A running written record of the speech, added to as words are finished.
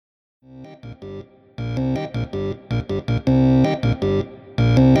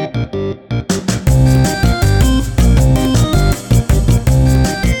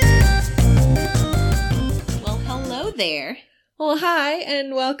Well, hello there. Well, hi,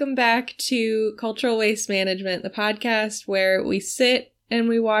 and welcome back to Cultural Waste Management, the podcast where we sit and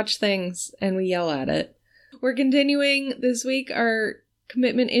we watch things and we yell at it. We're continuing this week our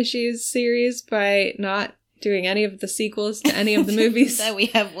Commitment Issues series by not doing any of the sequels to any of the movies that we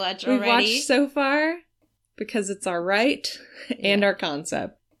have watched already. we've watched so far, because it's our right and our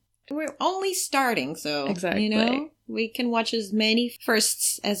concept. We're only starting, so, Exactly. you know, we can watch as many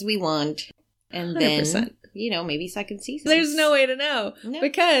firsts as we want. And 100%. then, you know, maybe second season. There's no way to know, No.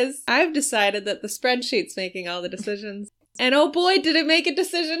 because I've decided that the spreadsheet's making all the decisions. And oh boy, did it make a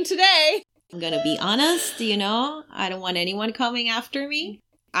decision today! I'm gonna be honest, you know, I don't want anyone coming after me.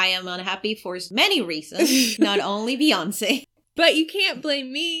 I am unhappy for many reasons, not only Beyonce. But you can't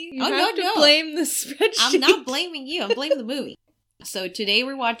blame me. You Oh, have no, to no. blame the spreadsheet. I'm not blaming you, I'm blaming the movie. So today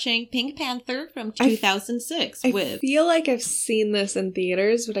we're watching Pink Panther from 2006 I with... feel like I've seen this in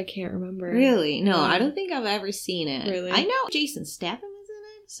theaters, but I can't remember. Really? No, Yeah. I don't think I've ever seen it. Really? I know Jason Statham is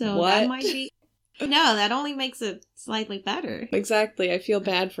in it, so What? that might be... No, that only makes it slightly better. Exactly. I feel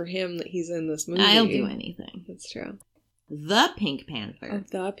bad for him that he's in this movie. I'll do anything. That's true. The Pink Panther.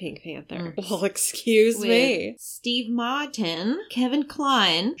 Of the Pink Panther. Mm. Well, excuse With me. Steve Martin, Kevin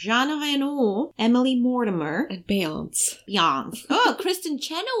Kline, Jean Reno, Emily Mortimer, And Beyonce. Beyonce. Oh, Kristen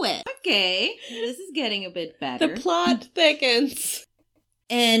Chenoweth. Okay, this is getting a bit better. The plot thickens.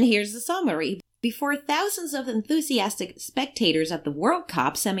 And here's the summary. Before thousands of enthusiastic spectators at the World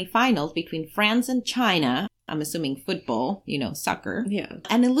Cup semifinals between France and China, I'm assuming football, you know, soccer, Yeah.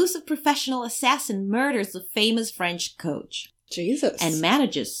 an elusive professional assassin murders the famous French coach Jesus. and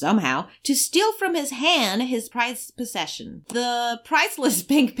manages somehow to steal from his hand his prized possession, the priceless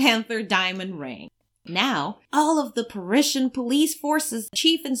Pink Panther diamond ring. Now, all of the Parisian police force's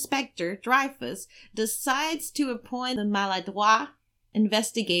Chief Inspector, Dreyfus, decides to appoint the maladroit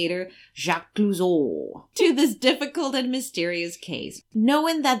investigator Jacques Clouseau to this difficult and mysterious case,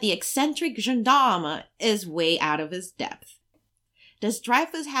 knowing that the eccentric gendarme is way out of his depth. Does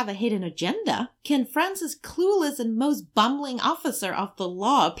Dreyfus have a hidden agenda? Can France's clueless and most bumbling officer of the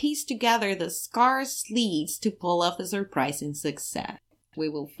law piece together the scarce leads to pull off a surprising success? We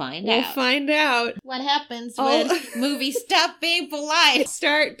will find We'll out. find out. What happens Oh. when movies stop being polite?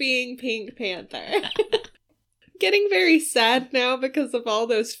 Start being Pink Panther. Getting very sad now because of all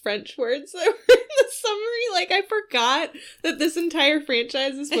those French words that were in the summary. Like, I forgot that this entire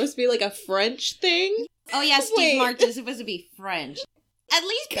franchise is supposed to be like a French thing. Oh yeah, Steve Wait. Martin is supposed to be French. At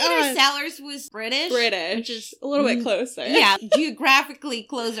least Peter God. Sellers was British. British. Which is a little bit closer. Yeah, geographically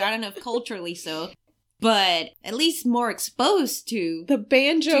closer. I don't know if culturally so. But at least more exposed to... The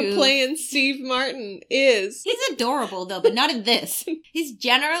banjo To- playing Steve Martin is. He's adorable though, but not in this. He's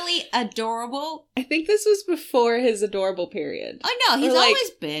generally adorable. I think this was before his adorable period. Oh no, he's Or, like, always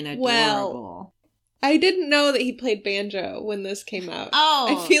been adorable. well, I didn't know that he played banjo when this came out.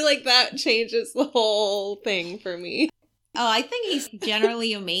 Oh. I feel like that changes the whole thing for me. Oh, I think he's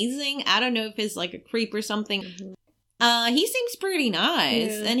generally amazing. I don't know if he's like a creep or something. He seems pretty nice,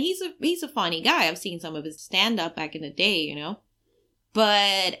 Yeah. and he's a funny guy. I've seen some of his stand-up back in the day, you know?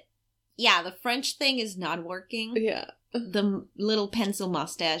 But, yeah, the French thing is not working. Yeah. The little pencil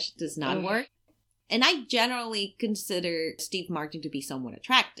mustache does not Ugh. work. And I generally consider Steve Martin to be somewhat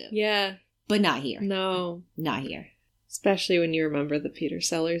attractive. Yeah. But not here. No. Not here. Especially when you remember the Peter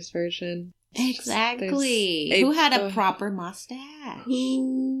Sellers version. Exactly. There's Who had a ugh. proper mustache?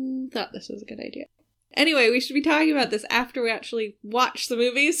 Who thought this was a good idea? Anyway, we should be talking about this after we actually watch the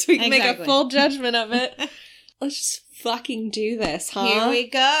movie so we can make a Exactly. full judgment of it. Let's just fucking do this, huh? Here we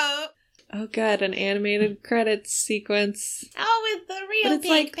go. Oh, good. An animated credits sequence. Oh, with the But real it's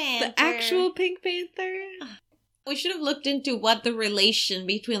Pink like Panther. the actual Pink Panther. We should have looked into what the relation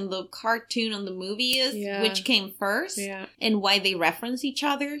between the cartoon and the movie is, Yeah. which came first, Yeah. and why they reference each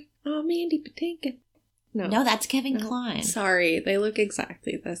other. Oh, Mandy Patinkin. No, that's Kevin No. Kline. Sorry, they look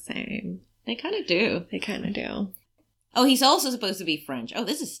exactly the same. They kind of do. They kind of do. Oh, he's also supposed to be French. Oh,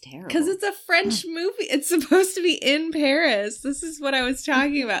 this is terrible. Because it's a French movie. It's supposed to be in Paris. This is what I was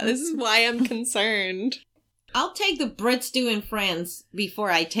talking about. This is why I'm concerned. I'll take the Brits doing France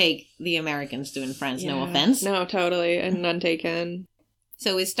before I take the Americans doing France. No Yeah. offense. No, totally. And none taken.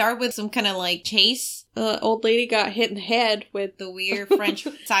 So we start with some kind of like chase. Old lady got hit in the head with The weird French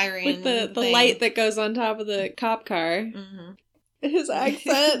siren. with the thing. light that goes on top of the cop car. Mhm. His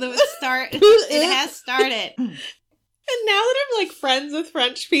accent. The start. It has started. And now that I'm like friends with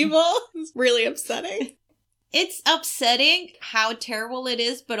French people, it's really upsetting. It's upsetting how terrible it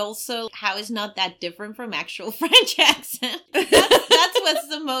is, but also how it's not that different from actual French accent. That's what's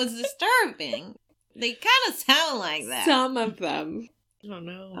the most disturbing. They kind of sound like that. Some of them. I don't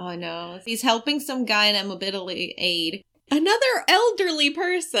know. Oh, no. He's helping some guy in a mobility aid. Another elderly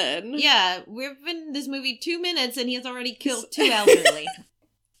person. Yeah, we've been in this movie 2 minutes and he has already killed 2 elderly.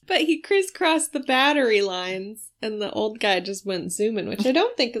 But he crisscrossed the battery lines and the old guy just went zooming, which I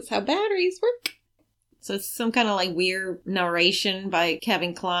don't think is how batteries work. So it's some kind of like weird narration by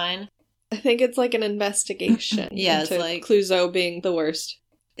Kevin Kline. I think it's like an investigation. Yeah, it's into like Clouseau being the worst.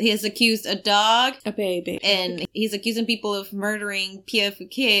 He has accused a dog. A baby. And he's accusing people of murdering Pierre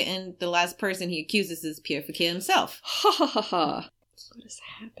Fouquet, and the last person he accuses is Pierre Fouquet himself. Ha ha ha ha. What is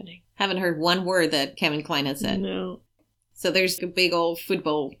happening? Haven't heard one word that Kevin Kline has said. No. So there's a big old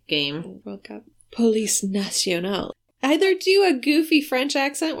football game. World Cup. Police Nationale. Either do a goofy French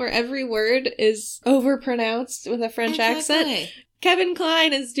accent where every word is overpronounced with a French accent. Kevin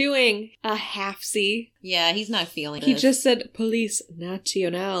Kline is doing a half-C. Yeah, he's not feeling He this. just said Police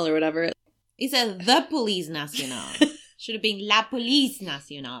Nationale or whatever. He said the Police Nationale. Should have been La Police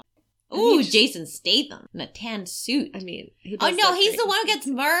Nationale. Ooh, Jason Statham in a tan suit. I mean, he oh does no, look he's great. the one who gets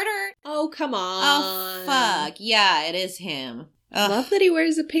murdered? Oh, come on. Oh, fuck. Yeah, it is him. Ugh. Love that he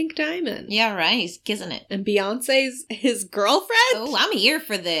wears a pink diamond. Yeah, right. He's kissing it. And Beyonce's his girlfriend? Oh, I'm here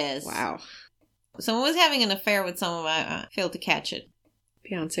for this. Wow. Someone was having an affair with someone. I failed to catch it.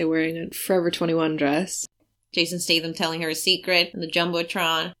 Beyonce wearing a Forever 21 dress. Jason Statham telling her a secret in the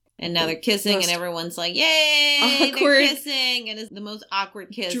Jumbotron. And now they're kissing, and everyone's like, yay, awkward. They're kissing. And it's the most awkward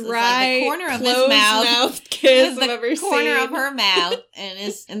kiss. Dry, it's like the corner of his closed mouth. kiss the I've ever corner seen. of her mouth.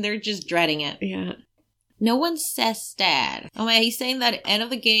 And they're just dreading it. Yeah. No one says stat. Oh my, he's saying that at the end of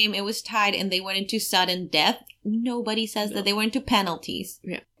the game, it was tied and they went into sudden death. Nobody says that they went into penalties.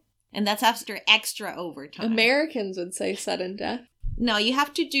 Yeah. And that's after extra overtime. Americans would say sudden death. No, you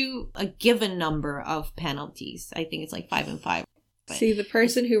have to do a given number of penalties. I think it's like 5 and 5. But see, the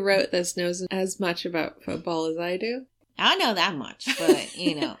person who wrote this knows as much about football as I do. I don't know that much, but,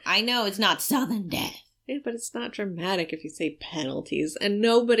 I know it's not sudden death. Yeah, but it's not dramatic if you say penalties, and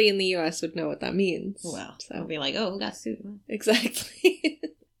nobody in the U.S. would know what that means. Well, so I'll be like, oh, who got sued? Exactly.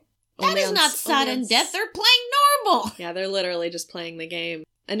 That is not sudden death. They're playing normal. Yeah, they're literally just playing the game.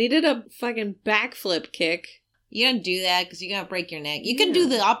 And he did a fucking backflip kick. You don't do that because you're going to break your neck. You can do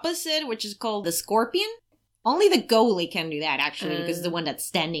the opposite, which is called the scorpion. Only the goalie can do that, actually, because it's the one that's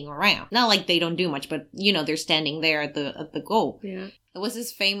standing around. Not like they don't do much, but, they're standing there at the goal. Yeah. It was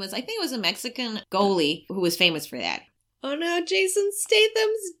this famous, I think it was a Mexican goalie who was famous for that. Oh no, Jason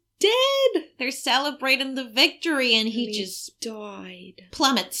Statham's dead! They're celebrating the victory and he just died.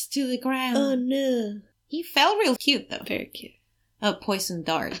 Plummets to the ground. Oh no. He fell real cute, though. Very cute. A poison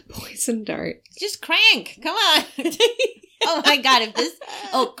dart. Poison dart. Just Crank. Come on. Oh my god,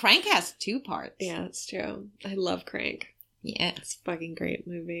 Crank has 2 parts. Yeah, that's true. I love Crank. Yeah. It's a fucking great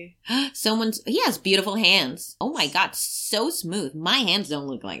movie. He has beautiful hands. Oh my god, so smooth. My hands don't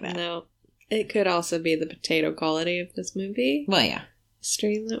look like that. No. It could also be the potato quality of this movie. Well, yeah.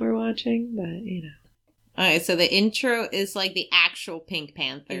 Stream that we're watching, but, Alright, so the intro is like the actual Pink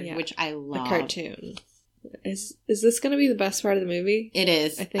Panther, Yeah. which I love. The cartoon. Is this going to be the best part of the movie? It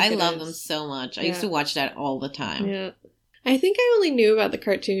is. I think I it love is. them so much. I Yeah. used to watch that all the time. Yeah. I think I only knew about the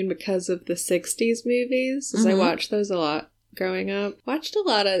cartoon because of the 60s movies, as I Mhm. watched those a lot growing up. Watched a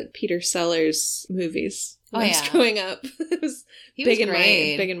lot of Peter Sellers movies when I was yeah. growing up. It was He big was in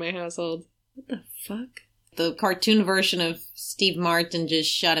great. big in my household. What the fuck? The cartoon version of Steve Martin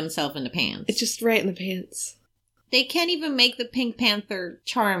just shot himself in the pants. It's just right in the pants. They can't even make the Pink Panther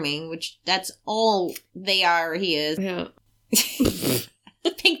charming, which that's all they are. He is. Yeah.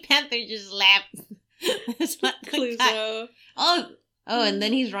 The Pink Panther just laughs. It's like, Clouseau. oh, and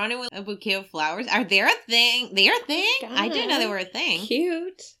then he's running with a bouquet of flowers. Are they a thing? They're a thing? I didn't know they were a thing.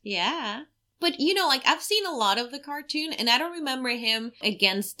 Cute. Yeah. But, I've seen a lot of the cartoon, and I don't remember him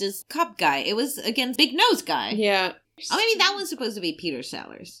against this cop guy. It was against Big Nose Guy. Yeah. Oh, maybe that one's supposed to be Peter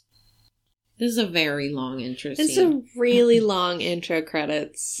Sellers. This is a very long intro It's scene. a really long intro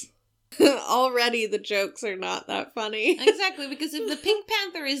credits. Already the jokes are not that funny. Exactly, because if the Pink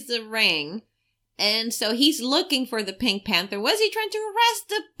Panther is the ring, and so he's looking for the Pink Panther, was he trying to arrest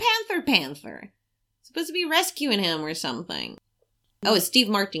the Panther? Supposed to be rescuing him or something. Oh, Steve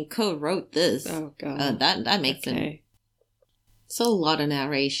Martin co-wrote this. Oh, God. That makes it. It's a lot of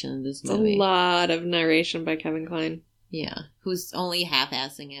narration in this It's movie. a lot of narration by Kevin Kline. Yeah, who's only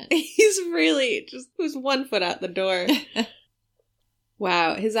half-assing it. He's really just, who's 1 foot out the door.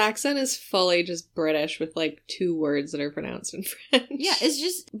 Wow, his accent is fully just British with like 2 words that are pronounced in French. Yeah, it's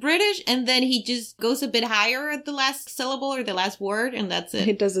just British, and then he just goes a bit higher at the last syllable or the last word, and that's it.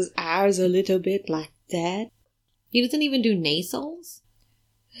 He does his R's a little bit like that. He doesn't even do nasals.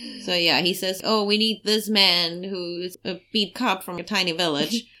 So yeah, he says, oh, we need this man who's a beat cop from a tiny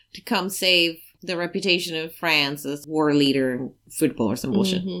village to come save the reputation of France as war leader in football or some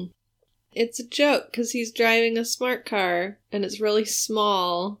bullshit. Mm-hmm. It's a joke because he's driving a smart car and it's really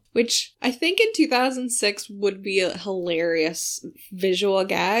small, which I think in 2006 would be a hilarious visual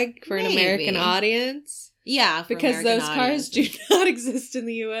gag for an American audience. Yeah, because American those cars do not exist in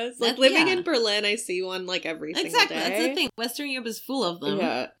the US. Like living in Berlin, I see one like every single day. Exactly, that's the thing. Western Europe is full of them.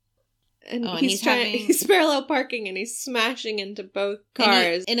 Yeah. And he's parallel parking and he's smashing into both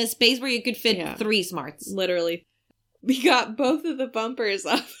cars. In a space where you could fit 3 smarts. Literally. We got both of the bumpers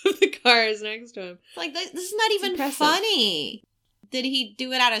off of the cars next to him. Like, this is not even funny. Did he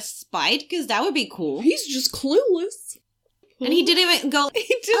do it out of spite? Because that would be cool. He's just clueless. And he didn't even go, he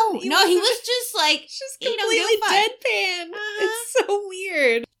was just like, just completely deadpan. It's so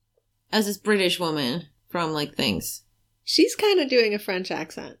weird. As this British woman from, like, Things. She's kind of doing a French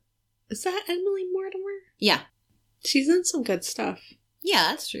accent. Is that Emily Mortimer? Yeah. She's in some good stuff. Yeah,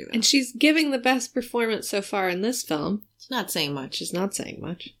 that's true, though. And she's giving the best performance so far in this film. She's not saying much. She's not saying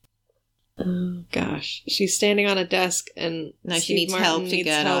much. Oh, gosh. She's standing on a desk and now she needs help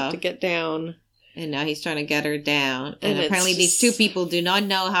to get down. And now he's trying to get her down. And apparently these 2 people do not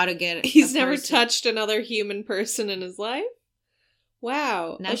know how to get He's never touched another human person in his life?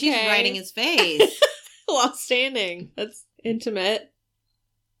 Wow. Now she's riding his face. While standing. That's intimate.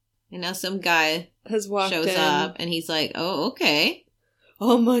 And now some guy shows up and he's like, oh, okay.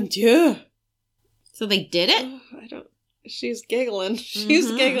 Oh, mon Dieu. So they did it? Oh, she's giggling.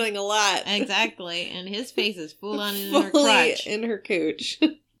 She's giggling a lot. Exactly. And his face is full on in her crotch. In her cooch.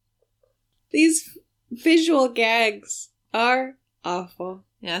 These visual gags are awful.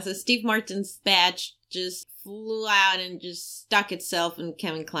 Yeah, so Steve Martin's badge just flew out and just stuck itself in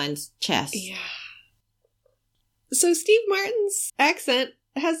Kevin Kline's chest. Yeah. So Steve Martin's accent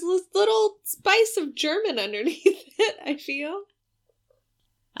has this little spice of German underneath it, I feel.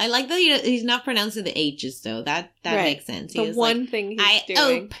 I like that he's not pronouncing the H's, though. That makes sense. The one thing he's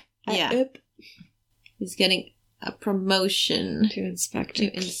doing. Yeah. He's getting a promotion to inspector.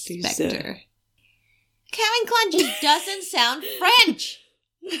 Kevin Kline just doesn't sound French.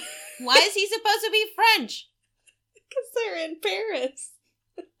 Why is he supposed to be French? Because they're in Paris.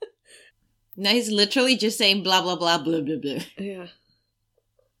 Now he's literally just saying blah, blah, blah, blah, blah, blah. Yeah.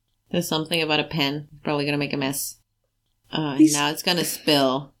 There's something about a pen. Probably going to make a mess. Now it's going to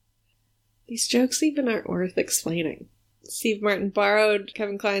spill. These jokes even aren't worth explaining. Steve Martin borrowed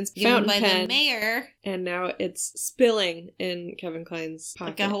Kevin Kline's fountain pen. By the mayor. And now it's spilling in Kevin Kline's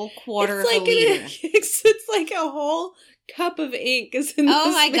pocket. Like a whole quarter of a liter. It's like a whole cup of ink is in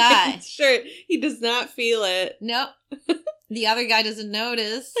this man's shirt. He does not feel it. Nope. The other guy doesn't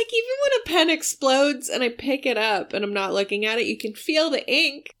notice. Like, even when a pen explodes and I pick it up and I'm not looking at it, you can feel the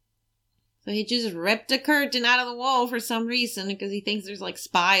ink. So he just ripped a curtain out of the wall for some reason because he thinks there's like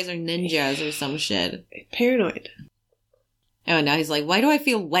spies or ninjas or some shit. Paranoid. Oh, now he's like, why do I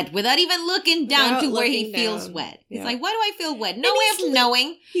feel wet? Without even looking down to where he feels wet. He's like, why do I feel wet? No way of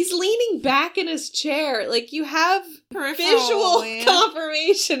knowing. He's leaning back in his chair. Like, you have visual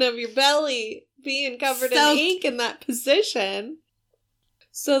confirmation of your belly being covered in ink in that position.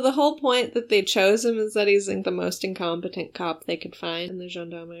 So the whole point that they chose him is that he's like the most incompetent cop they could find in the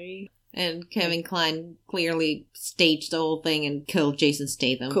gendarmerie. And Kevin Kline clearly staged the whole thing and killed Jason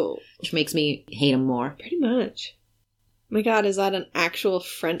Statham. Cool. Which makes me hate him more. Pretty much. My God, is that an actual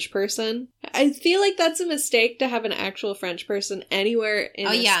French person? I feel like that's a mistake to have an actual French person anywhere in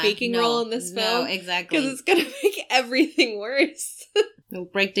a speaking role in this film. No, exactly. Because it's going to make everything worse. It'll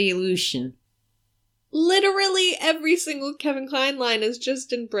break the illusion. Literally every single Kevin Kline line is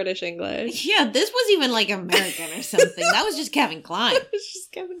just in British English. Yeah, this was even like American or something. That was just Kevin Kline. That was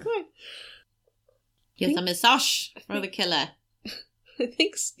just Kevin Kline. Here's a massage for the killer. I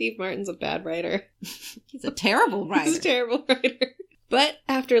think Steve Martin's a bad writer. He's a terrible writer. He's a terrible writer. But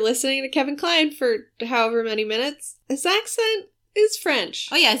after listening to Kevin Kline for however many minutes, his accent is French.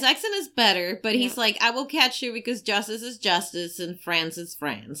 Oh yeah, his accent is better, but he's like, I will catch you because justice is justice and France is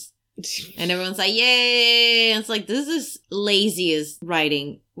France. And everyone's like, yay! And it's like, this is laziest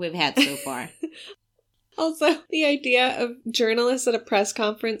writing we've had so far. Also, the idea of journalists at a press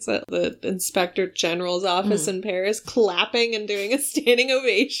conference at the Inspector General's office in Paris clapping and doing a standing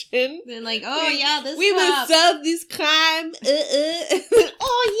ovation. They're like, oh yeah, this we must solve this crime.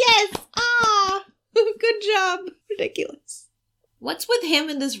 Oh yes! Ah! Good job. Ridiculous. What's with him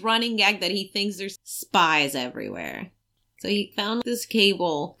in this running gag that he thinks there's spies everywhere? So he found this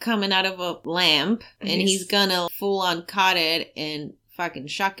cable coming out of a lamp, and he's gonna full on cut it and fucking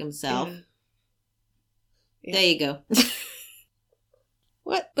shock himself. Yeah. There you go.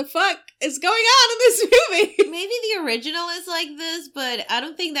 What the fuck is going on in this movie? Maybe the original is like this, but I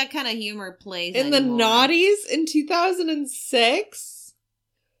don't think that kind of humor plays In anymore. the noughties in 2006?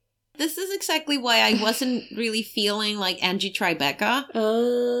 This is exactly why I wasn't really feeling like Angie Tribeca.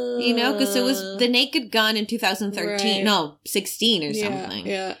 Oh. You know, because it was The Naked Gun in 2013. Right. No, 16 or something.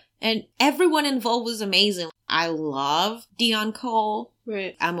 Yeah. And everyone involved was amazing. I love Dion Cole.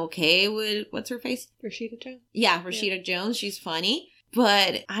 Right. I'm okay with, what's her face? Rashida Jones. Yeah, Rashida Jones. She's funny.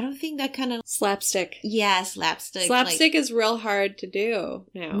 But I don't think that kind of... Slapstick. Yeah, slapstick. Slapstick is real hard to do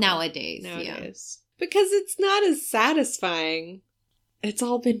now. Nowadays. Because it's not as satisfying. It's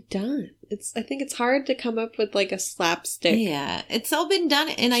all been done. I think it's hard to come up with like a slapstick. Yeah, it's all been done.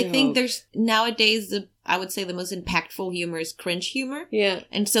 And I think there's nowadays, I would say the most impactful humor is cringe humor. Yeah.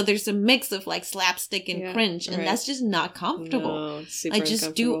 And so there's a mix of like slapstick and cringe. And that's just not comfortable. No, it's super like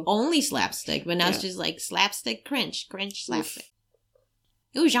just do uncomfortable. only slapstick. But now it's just like slapstick, cringe, slapstick.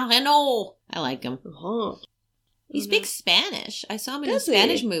 Ooh, Jean Reno. I like him. Uh-huh. He speaks Spanish. I saw him in Does a he?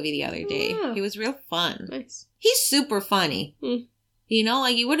 Spanish movie the other day. Oh, wow. He was real fun. Nice. He's super funny. Hmm. You know,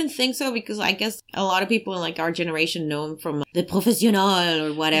 like you wouldn't think so because I guess a lot of people in like our generation know him from The Professional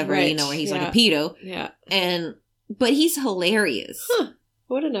or whatever, Right. you know, where he's like a pedo. Yeah. But he's hilarious. Huh.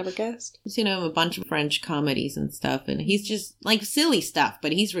 I would have never guessed. I've seen him in a bunch of French comedies and stuff, and he's just like silly stuff,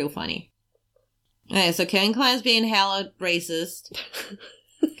 but he's real funny. Okay, so Kevin Kline's being hella racist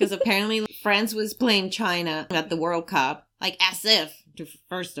because apparently France was playing China at the World Cup, like as if,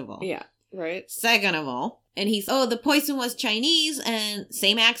 first of all. Yeah. Right. Second of all, and the poison was Chinese, and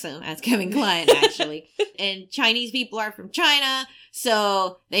same accent as Kevin Kline, actually. And Chinese people are from China,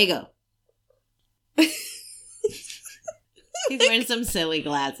 so there you go. He's wearing some silly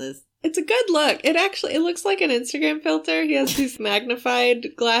glasses. It's a good look. It looks like an Instagram filter. He has these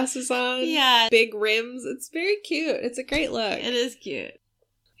magnified glasses on. Yeah. Big rims. It's very cute. It's a great look. It is cute.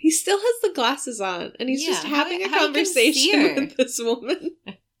 He still has the glasses on, and he's just having a conversation with this woman.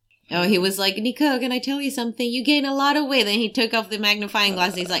 Oh, he was like, Nico, can I tell you something? You gain a lot of weight. Then he took off the magnifying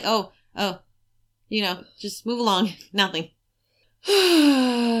glass. He's like, oh, you know, just move along. Nothing.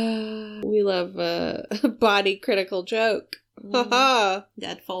 We love a body critical joke. Haha.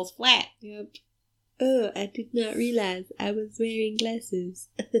 That falls flat. Yep. Oh, I did not realize I was wearing glasses.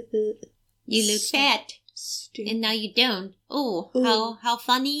 You look fat. Stupid. And now you don't. Oh, how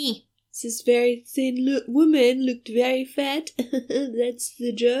funny. This very thin woman looked very fat. That's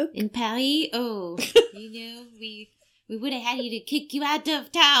the joke. In Paris? Oh, you know, we would have had you to kick you out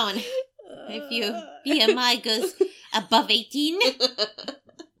of town if your BMI goes above 18.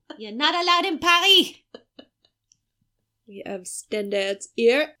 You're not allowed in Paris. We have standards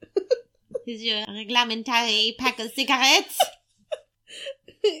here. Here's your reglementary pack of cigarettes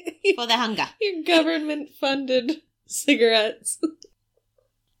for the hunger. Your government-funded cigarettes.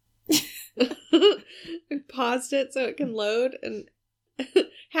 I paused it so it can load, and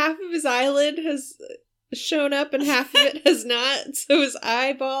half of his eyelid has shown up and half of it has not, so his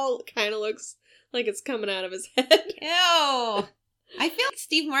eyeball kind of looks like it's coming out of his head. Ew. I feel like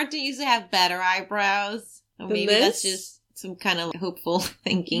Steve Martin used to have better eyebrows. Or Than maybe this? that's just some kind of hopeful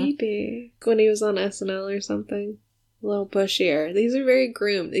thinking. Maybe. When he was on SNL or something. A little bushier. These are very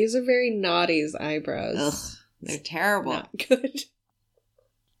groomed. These are very naughty's eyebrows. Ugh, they're terrible. Not good.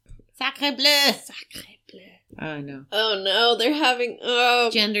 Sacre bleu. Sacre bleu. Oh, no. Oh no, they're having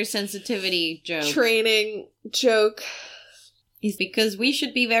Gender sensitivity joke. training joke. It's because we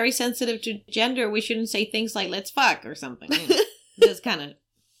should be very sensitive to gender. We shouldn't say things like, let's fuck or something. You know, just kind of.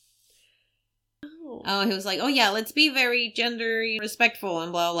 Oh, he was like, oh yeah, let's be very gender respectful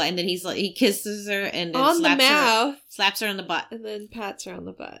and blah, blah. And then he's like, he kisses her and then on the mouth. slaps her on the butt. And then pats her on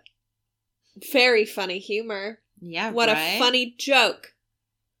the butt. Very funny humor. Yeah, What right? a funny joke.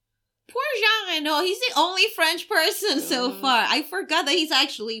 Poor Jean Reno. He's the only French person so far. I forgot that he's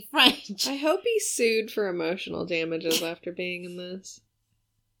actually French. I hope he's sued for emotional damages after being in this.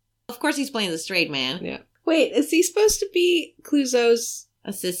 Of course he's playing the straight man. Yeah. Wait, is he supposed to be Clouseau's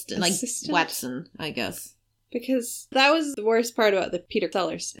Assistant. Like Watson, I guess. Because that was the worst part about the Peter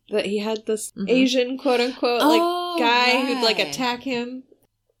Sellers. That he had this Asian, quote-unquote, guy who'd, attack him.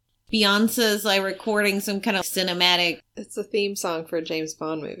 Beyonce's, recording some kind of cinematic... It's a theme song for a James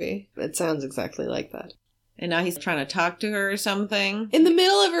Bond movie. It sounds exactly like that. And now he's trying to talk to her or something. In the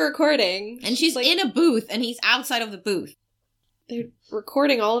middle of a recording. And she's in a booth, and he's outside of the booth. They're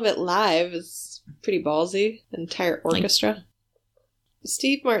recording all of it live. It's pretty ballsy. Entire orchestra.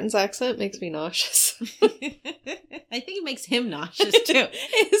 Steve Martin's accent makes me nauseous. I think it makes him nauseous too.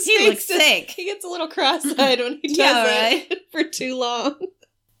 His He face looks sick. He gets a little cross-eyed when he does it for too long.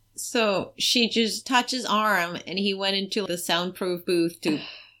 So she just touched his arm and he went into the soundproof booth to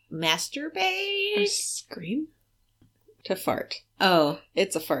masturbate? Or scream? To fart. Oh.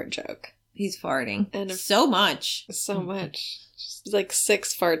 It's a fart joke. He's farting. And so much. So much. Just like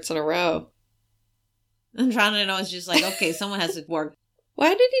 6 farts in a row. I'm trying to know, it's just like, okay, someone has to work. Why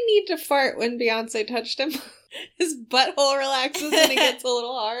did he need to fart when Beyonce touched him? His butthole relaxes and it gets a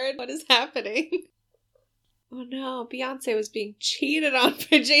little hard. What is happening? Oh no, Beyonce was being cheated on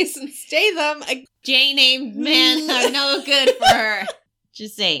by Jason Statham. J-named men are no good for her.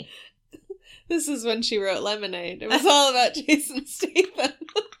 Just say. This is when she wrote Lemonade. It was all about Jason Statham.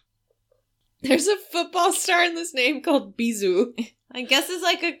 There's a football star in this name called Bisou. I guess it's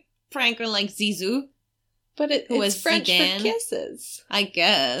like a prank on like Zizou. But it's French Zidane. for kisses. I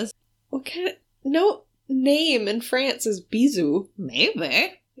guess. What kind of... No name in France is Bisou.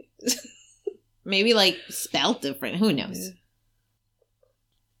 Maybe. Maybe like spelled different. Who knows? Yeah.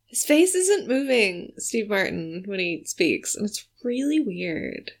 His face isn't moving, Steve Martin, when he speaks. And it's really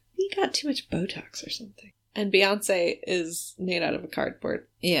weird. He got too much Botox or something. And Beyonce is made out of a cardboard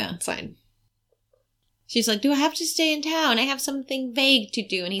Yeah. sign. She's like, do I have to stay in town? I have something vague to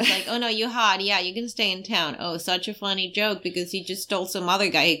do. And he's like, oh no, you're hot. Yeah, you can stay in town. Oh, such a funny joke because he just stole some other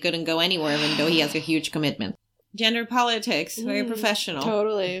guy who couldn't go anywhere even though he has a huge commitment. Gender politics. Very professional.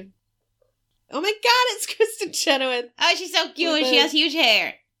 Totally. Oh my god, it's Kristen Chenoweth. Oh, she's so cute. With She a has huge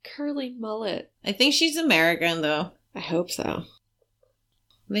hair. curly mullet. I think she's American though. I hope so.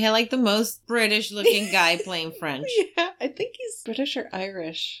 They had like the most British looking guy playing French. Yeah, I think he's British or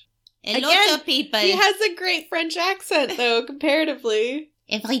Irish. And Again, lots of people. He has a great French accent, though, comparatively.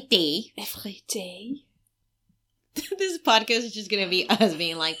 Every day. Every day. This podcast is just going to be us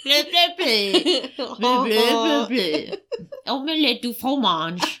being like, blah, blah, blah. Blah, blah, blah, blah. Omelette du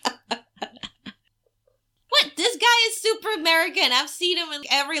fromage. What? This guy is super American. I've seen him in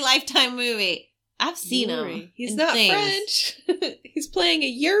every Lifetime movie. I've seen him. He's in not things. French. He's playing a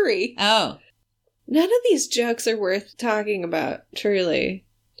Yuri. Oh. None of these jokes are worth talking about, truly.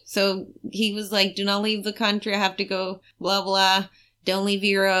 So he was like, do not leave the country. I have to go, blah, blah. Don't leave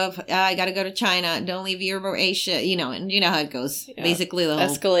Europe. I got to go to China. Don't leave Europe or Asia. You know, and you know how it goes. Yeah. Basically, the whole,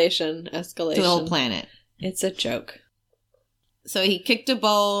 Escalation. the whole planet. It's a joke. So he kicked a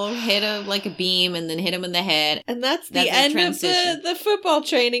ball, hit him like a beam, and then hit him in the head. And that's the That's the end transition. of the football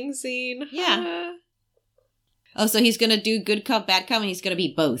training scene. Yeah. Oh, so he's going to do good cop, bad cop, and he's going to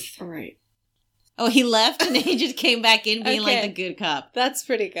be both. All right. Oh, he left and then he just came back in being like Okay. the good cop. That's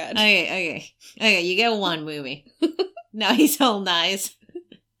pretty good. Okay, you get one movie. Now he's all nice.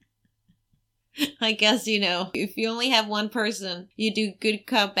 I guess, you know, if you only have one person, you do good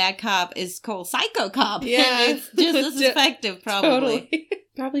cop, bad cop, is called psycho cop. Yeah. And it's just as effective, probably. Totally.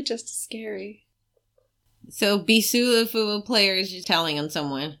 Probably just as scary. So Bisou, the football player, is just telling on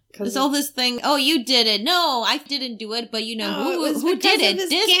someone. There's of- all this thing, oh, you did it. No, I didn't do it, but you know, who did it?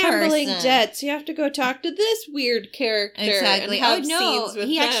 This gambling person. debts. You have to go talk to this weird character. Exactly. And have Oh no, scenes with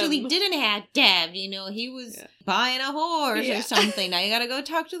he them. actually didn't have debt. You know, he was buying a horse Yeah. or something. Now you gotta go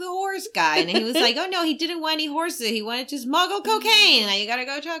talk to the horse guy. And he was like, oh no, he didn't want any horses. He wanted to smuggle cocaine. Now you gotta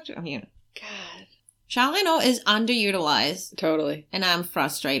go talk to him. You know. God. Jean Reno is underutilized, Totally. and I'm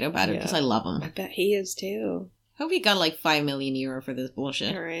frustrated about it because I love I him. bet he is too. Hope he got like €5 million for this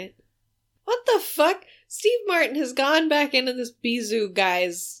bullshit. All right. What the fuck? Steve Martin has gone back into this Bisou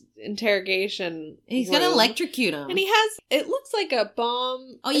guy's interrogation. He's gonna room. electrocute him. And he has, it looks like a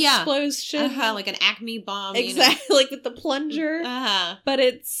bomb explosion. like an Acme bomb. Exactly, like with the plunger. You know? But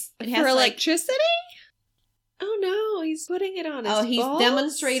it's It for has, like- electricity? Oh no, he's putting it on his Oh, he's balls?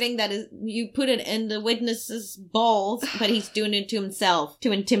 demonstrating that you put it in the witness's balls, but he's doing it to himself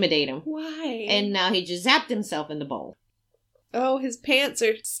to intimidate him. Why? And now he just zapped himself in the bowl. oh, his pants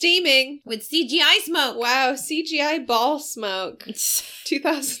are steaming. With CGI smoke. Wow, CGI ball smoke.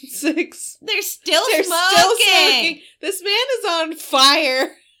 2006. They're still They're smoking. still smoking. This man is on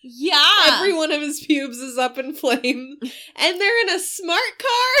fire. Yeah. Every one of his pubes is up in flame. And they're in a smart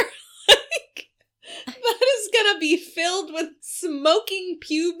car? Like, that is gonna be filled with smoking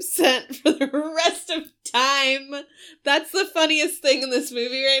pube scent for the rest of time. That's the funniest thing in this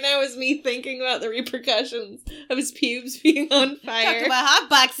movie right now is me thinking about the repercussions of his pubes being on fire. Talk about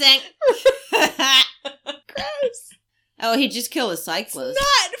hotboxing. Gross. Oh, he just killed a cyclist.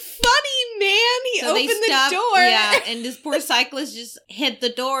 Not funny, man. He So they opened stopped, the door. Yeah, and this poor cyclist just hit the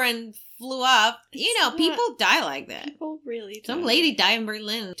door and flew off. It's not- people die like that. People really Some do. lady died in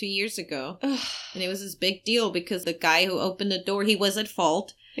Berlin 2 years ago. Ugh. And it was this big deal because the guy who opened the door, he was at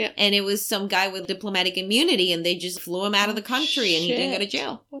fault. Yeah. And it was some guy with diplomatic immunity, and they just flew him out of the country, and he didn't go to Shit.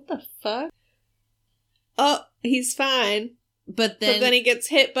 jail. What the fuck? Oh, he's fine. But But then he gets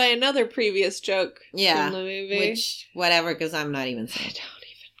hit by another previous joke yeah, from the movie. which, whatever, because I'm not even I saying. don't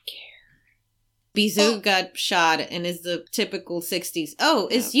even care. Bizot got shot and is the typical 60s. Oh,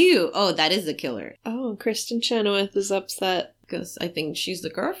 it's you. Oh, that is the killer. Oh, Kristen Chenoweth is upset. Because I think she's the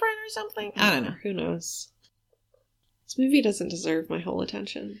girlfriend or something. I don't know. Who knows? This movie doesn't deserve my whole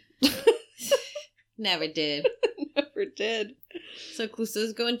attention. Never did. Never did. So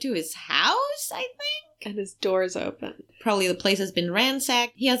Clouseau's going to his house, I think? And his door's open. Probably the place has been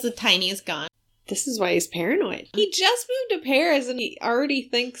ransacked. He has the tiniest gun. This is why he's paranoid. He just moved to Paris and he already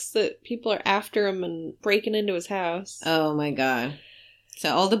thinks that people are after him and breaking into his house. Oh my god. So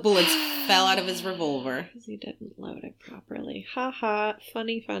all the bullets fell out of his revolver. Because he didn't load it properly. Ha ha.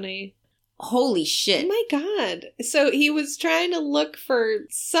 Funny, funny. Holy Oh shit. my god. So he was trying to look for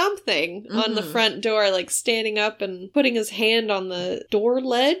something on the Mhm. front door, like standing up and putting his hand on the door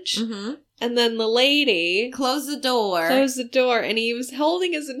ledge. Mm-hmm. And then the lady Close the door. closed the door and he was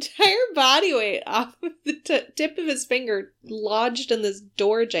holding his entire body weight off of the tip of his finger lodged in this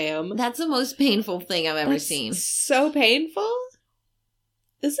door jamb. That's the most painful thing I've ever That's seen. so painful.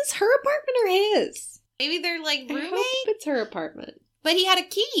 Is this her apartment or his? Maybe they're like I roommate, hope it's her apartment. but he had a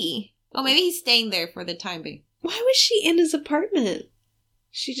key. Oh, maybe he's staying there for the time being. Why was she in his apartment?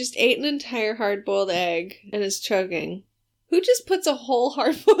 She just ate an entire hard-boiled egg and is choking. Who just puts a whole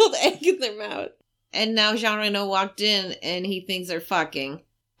hard-boiled egg in their mouth? And now Jean Reno walked in and he thinks they're fucking.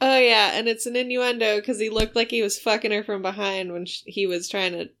 Oh yeah, and it's an innuendo because he looked like he was fucking her from behind when he was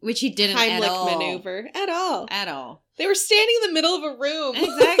trying to Which he didn't at Heimlich all. maneuver. At all. At all. They were standing in the middle of a room.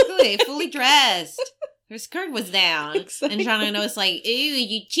 Exactly. Fully dressed. Her skirt was down. Exactly. And Jean Reno was like, ooh,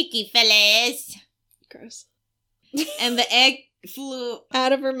 you cheeky fellas. Gross. And the egg flew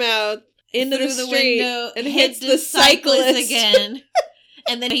Out of her mouth, into through the street, window and hits hits the cyclist again.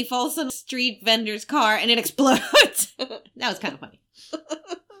 And then he falls on a street vendor's car and it explodes. That was kind of funny.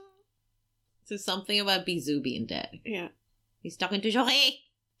 So something about Bizou being dead. Yeah. He's talking to Joré.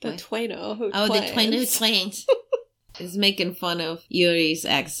 The What? Twano who Oh, twins. the twin who twins. He's making fun of Yuri's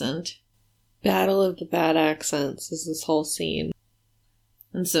accent. Battle of the bad accents is this whole scene.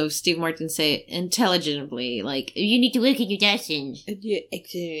 And so Steve Martin say intelligently, like, you need to work on your accent.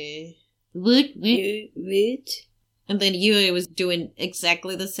 Woot, woot. And then Yuri was doing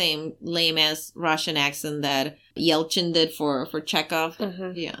exactly the same lame-ass Russian accent that Yelchin did for Chekhov.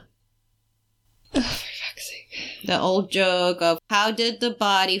 Uh-huh. Yeah. Oh, for fuck's sake. The old joke of how did the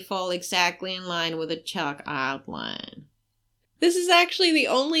body fall exactly in line with the chalk outline? This is actually the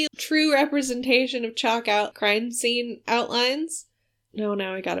only true representation of chalk out crime scene outlines. No,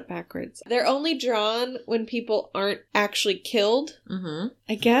 now I got it backwards. They're only drawn when people aren't actually killed, Mm-hmm.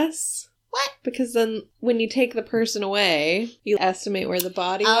 I guess. What? Because then when you take the person away, you estimate where the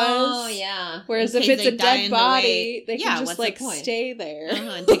body Oh, was. yeah. Whereas In if case it's they a die dead in the body, way. they Yeah, can what's just the like point? stay there. Uh-huh,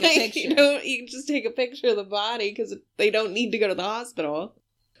 and take a Like, picture. You can just take a picture of the body because they don't need to go to the hospital.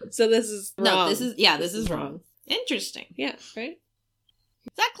 So this is wrong. No, this is wrong. Interesting. Yeah, right?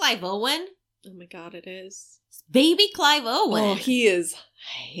 Is that Clive Owen? Oh my god, it is. It's baby Clive Owen. Oh, he is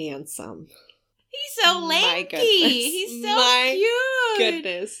handsome. He's so My lanky. goodness. He's so My cute.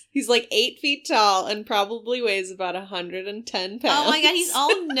 Goodness. He's like 8 feet tall and probably weighs about 110 pounds. Oh my god, he's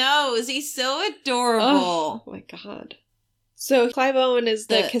all nose. He's so adorable. Oh my god. So Clive Owen is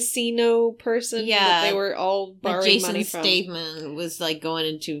the The- casino person Yeah. that they were all That borrowing Jason money from. Statham was like going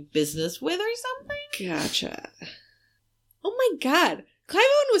into business with or something. Gotcha. Oh my god. Clive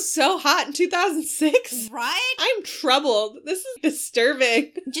Owen was so hot in 2006. Right? I'm troubled. This is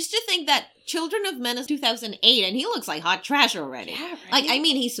disturbing. Just to think that Children of Men is 2008 and he looks like hot trash already. Yeah, right? Like, I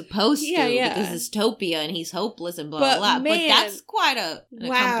mean, he's supposed Yeah, to yeah. because it's dystopia and he's hopeless and blah, But blah, blah. man, But that's quite an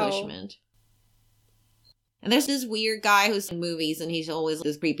wow. accomplishment. And there's this weird guy who's in movies and he's always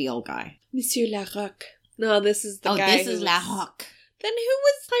this creepy old guy. Monsieur Larocque. No, this is the guy This who is was- La Hawk. Then who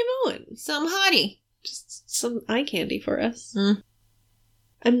was Clive Owen? Some hottie. Just some eye candy for us. Hmm.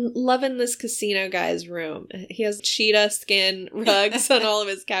 I'm loving this casino guy's room. He has cheetah skin rugs on all of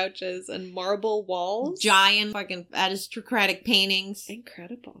his couches and marble walls. Giant fucking aristocratic paintings.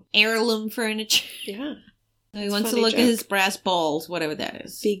 Incredible. Heirloom furniture. Yeah. He It's wants to funny look joke. at his brass balls, whatever that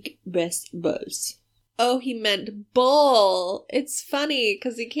is. Big breast balls. Oh, he meant bull. It's funny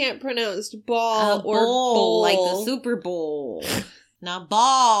because he can't pronounce ball A or bowl, bowl. like the Super Bowl. Now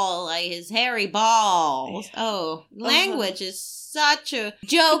ball, like his hairy balls. Oh, language is such a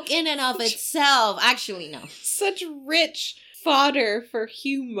joke in and of itself. Actually, no. Such rich fodder for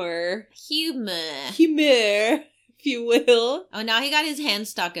humor. Humor, if you will. Oh, now he got his hand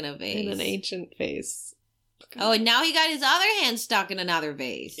stuck in a vase. In an ancient vase. Oh, and now he got his other hand stuck in another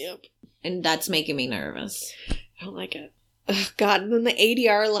vase. Yep. And that's making me nervous. I don't like it. Oh, God, and then the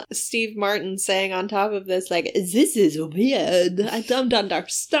ADR Steve Martin saying on top of this, like, this is weird. I don't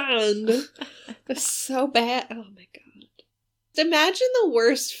understand. It's so bad. Oh, my God. Imagine the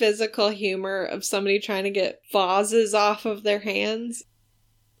worst physical humor of somebody trying to get vases off of their hands.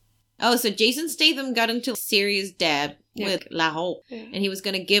 Oh, so Jason Statham got into serious debt with La Hope, and he was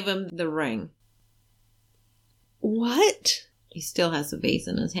going to give him the ring. What? He still has the vase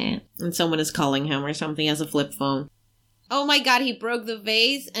in his hand. And someone is calling him or something. He has a flip phone. Oh my God, he broke the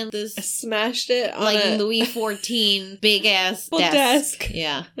vase and this... Smashed it on like Louis XIV big-ass desk.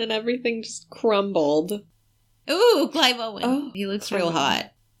 Yeah. And everything just crumbled. Ooh, Clive Owen. Oh, he looks real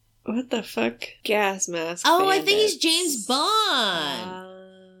hot. What the fuck? Gas mask. Oh, bandits. I think he's James Bond.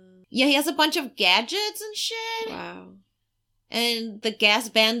 Yeah, he has a bunch of gadgets and shit. Wow. And the gas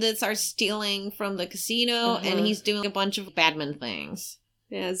bandits are stealing from the casino, and he's doing a bunch of Batman things.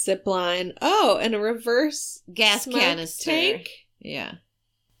 Yeah, zip line. Oh, and a reverse gas canister tank. Yeah.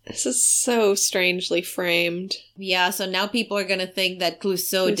 This is so strangely framed. Yeah, so now people are gonna think that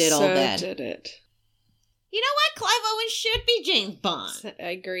Clouseau did all that. Did it. You know what? Clive Owen should be James Bond.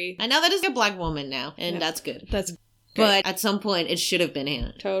 I agree. I know that is a black woman now, and that's good. That's good. But at some point, it should have been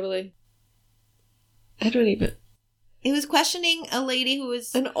him. Totally. I don't even... He was questioning a lady who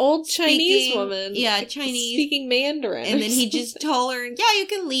was... An old Chinese woman. Yeah, Chinese. Speaking Mandarin. And then he just told her, yeah, you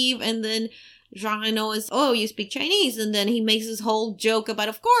can leave. And then Jean Reno is, oh, you speak Chinese. And then he makes this whole joke about,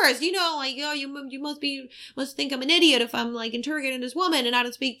 of course, you know, like, oh, you must think I'm an idiot if I'm, like, interrogating this woman and I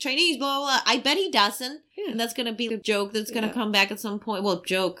don't speak Chinese, blah, blah, blah. I bet he doesn't. Yeah. And that's going to be the joke that's going to come back at some point. Well,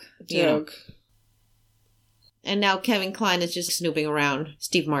 joke. You know. And now Kevin Kline is just snooping around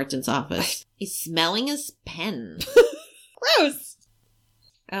Steve Martin's office. He's smelling his pen. Gross!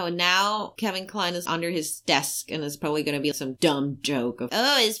 Oh, now Kevin Kline is under his desk and it's probably going to be some dumb joke of,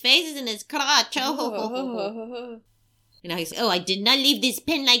 oh, his face is in his crotch. Oh. You know, he's, oh, I did not leave this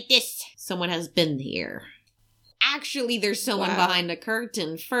pen like this. Someone has been here. Actually, there's someone behind the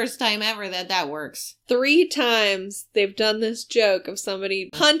curtain. First time ever that works. 3 times they've done this joke of somebody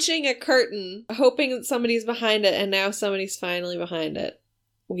punching a curtain, hoping that somebody's behind it, and now somebody's finally behind it.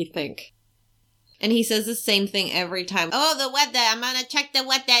 We think. And he says the same thing every time. Oh, the weather. I'm gonna check the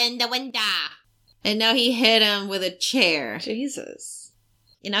weather in the window. And now he hit him with a chair. Jesus.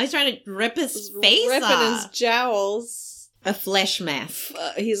 And now he's trying to rip his face off. Ripping his jowls. A flesh mask.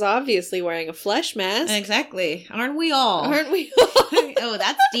 He's obviously wearing a flesh mask. Exactly. Aren't we all? Oh,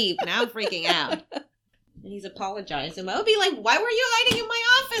 that's deep. Now I'm freaking out. And he's apologizing. I would be like, why were you hiding in my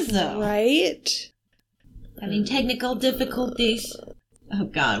office, though? Right? Having technical difficulties. Oh,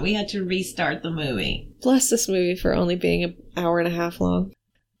 God. We had to restart the movie. Bless this movie for only being an hour and a half long.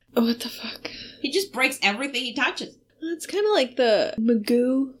 Oh, what the fuck? He just breaks everything he touches. It's kind of like the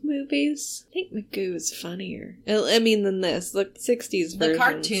Magoo movies. I think Magoo is funnier. I mean, than this. The 60s versions. The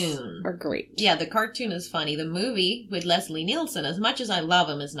cartoon. Are great. Yeah, the cartoon is funny. The movie with Leslie Nielsen, as much as I love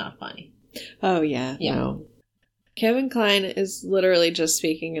him, is not funny. Oh, yeah. No. Kevin Kline is literally just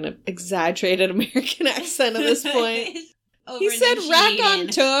speaking in an exaggerated American accent at this point. He said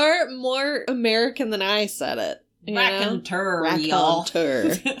raconteur more American than I said it. Raconteur, y'all.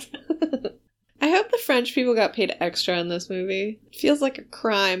 I hope the French people got paid extra in this movie. It feels like a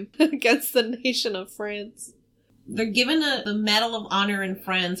crime against the nation of France. They're given the Medal of Honor in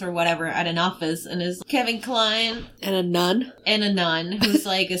France or whatever at an office, and is Kevin Kline. And a nun. And a nun, who's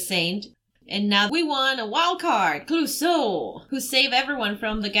like a saint. And now we won a wild card, Clouseau, who saved everyone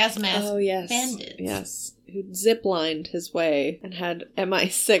from the gas mask bandits. Yes, who ziplined his way and had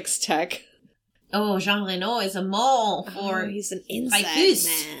MI6 tech. Oh, Jean Reno is a mole for... Oh, he's an inside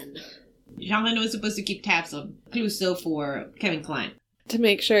man. Jean Reno is supposed to keep tabs on Clouseau for Kevin Kline. To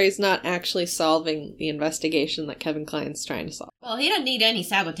make sure he's not actually solving the investigation that Kevin Kline's trying to solve. Well, he doesn't need any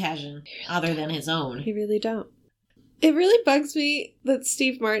sabotaging other than his own. He really don't. It really bugs me that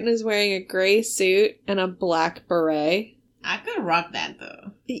Steve Martin is wearing a gray suit and a black beret. I could rock that,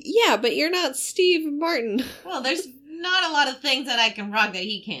 though. Yeah, but you're not Steve Martin. Well, there's not a lot of things that I can rock that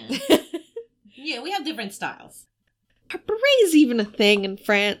he can. Yeah, we have different styles. Are berets even a thing in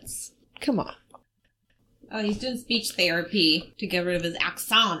France? Come on. Oh, he's doing speech therapy to get rid of his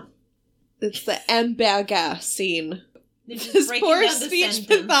accent. It's the hamburger scene. This poor speech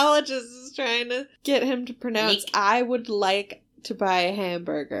pathologist is trying to get him to pronounce, I would like to buy a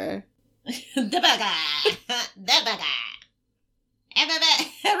hamburger. The burger. The burger.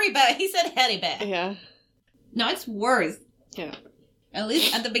 Everybody. He said everybody. Yeah. No, it's worse. Yeah. At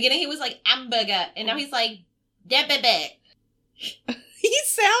least at the beginning he was like hamburger, and now he's like the baby. He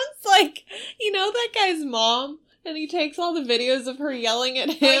sounds like, you know, that guy's mom, and he takes all the videos of her yelling at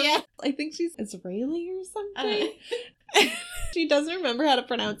him. Oh, yeah. I think she's Israeli or something. She doesn't remember how to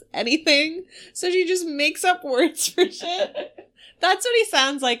pronounce anything, so she just makes up words for shit. That's what he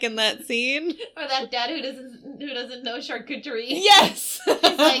sounds like in that scene. Or that dad who doesn't know charcuterie. Yes! He's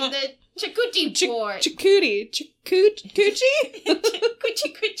like the charcuterie board. Coochie? Coochie coochie.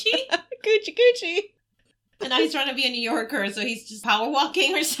 Coochie coochie. And now he's trying to be a New Yorker, so he's just power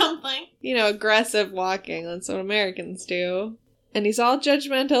walking or something. You know, aggressive walking. That's what Americans do. And he's all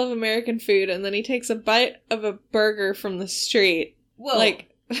judgmental of American food, and then he takes a bite of a burger from the street. Whoa.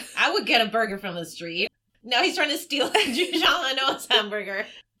 Like, I would get a burger from the street. Now he's trying to steal Jean Reno's hamburger.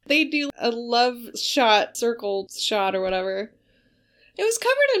 they do a love shot, circle shot or whatever. It was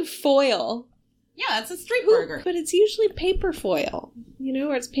covered in foil. Yeah, it's a street burger. But it's usually paper foil. You know,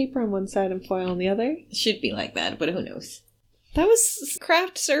 where it's paper on one side and foil on the other. Should be like that, but who knows? That was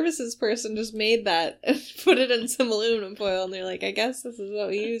craft services person just made that and put it in some aluminum foil, and they're like, I guess this is what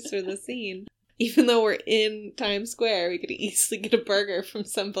we use for the scene. Even though we're in Times Square, we could easily get a burger from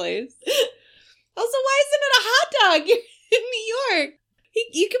someplace. Also, why isn't it a hot dog? You're in New York.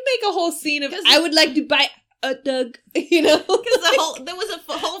 You can make a whole scene of, I would like to buy a dog, you know? Because there was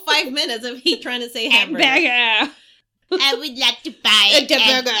a whole 5 minutes of he trying to say hamburger. Hamburger. I would like to buy a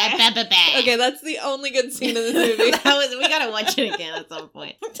burger. Okay, that's the only good scene in this movie. We gotta watch it again at some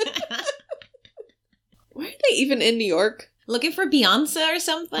point. Why are they even in New York? Looking for Beyonce or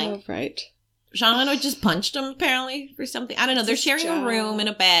something? Oh, right. Jean Reno just punched him, apparently, for something. I don't know. They're sharing a room in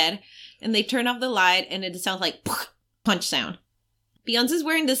a bed, and they turn off the light, and it sounds like punch sound. Beyonce's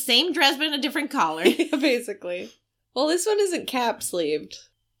wearing the same dress, but in a different collar. Yeah, basically. Well, this one isn't cap-sleeved.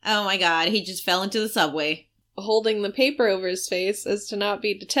 Oh my god, he just fell into the subway. Holding the paper over his face as to not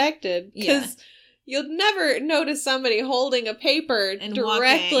be detected. Because you'll never notice somebody holding a paper and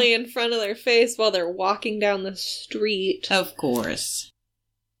directly in front of their face while they're walking down the street. Of course.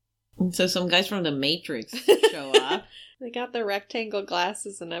 And so some guys from The Matrix show up. They got their rectangle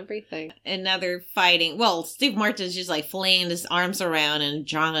glasses and everything. And now they're fighting. Well, Steve Martin's just like flailing his arms around, and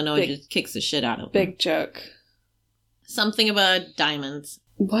Jean Reno just kicks the shit out of him. Big joke. Something about diamonds.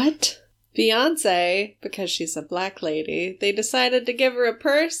 What? Beyonce, because she's a black lady, they decided to give her a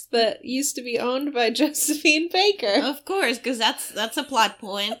purse that used to be owned by Josephine Baker. Of course, because that's a plot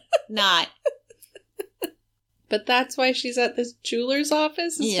point. Not. But that's why she's at this jeweler's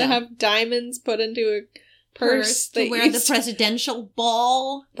office, is to have diamonds put into a purse to wear the presidential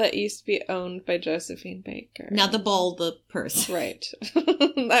ball. That used to be owned by Josephine Baker. Not the ball, the purse. Right.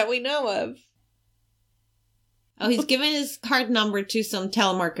 That we know of. Oh, he's giving his card number to some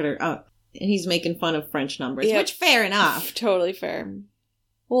telemarketer. Oh, and he's making fun of French numbers, which fair enough. Totally fair.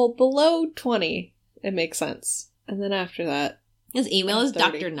 Well, below 20, it makes sense. And then after that... His email is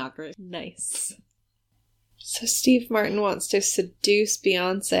 30. Dr. Knocker. Nice. So Steve Martin wants to seduce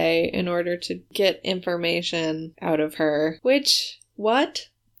Beyonce in order to get information out of her. Which, what?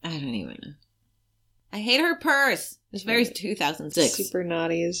 I don't even know. I hate her purse. It's very 2006. Super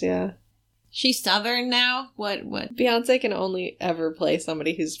naughties, yeah. She's Southern now? What? Beyonce can only ever play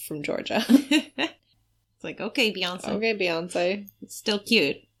somebody who's from Georgia. It's like, okay, Beyonce. Okay, Beyonce. It's still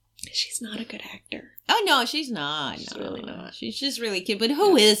cute. She's not a good actor. Oh, no, she's not. She's really not. She's just really cute. But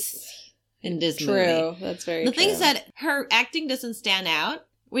who is in this movie? True. That's very true. The thing is that her acting doesn't stand out,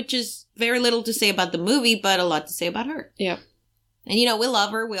 which is very little to say about the movie, but a lot to say about her. Yeah. And, you know, we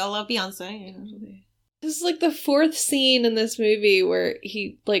love her. We all love Beyonce. You know. This is like the fourth scene in this movie where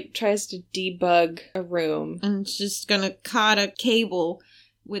he, like, tries to debug a room. And it's just gonna cut a cable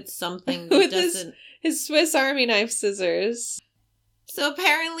with something that with doesn't... his Swiss Army knife scissors. So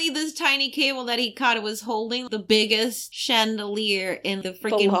apparently this tiny cable that he caught was holding the biggest chandelier in the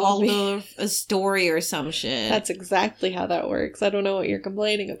freaking Waldorf Astoria or some shit. That's exactly how that works. I don't know what you're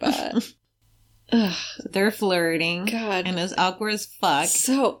complaining about. Ugh. They're flirting. God. And it's awkward as fuck.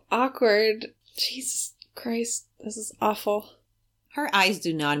 So awkward. Jesus Christ. This is awful. Her eyes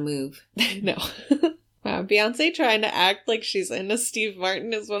do not move. No. Wow, Beyonce trying to act like she's into Steve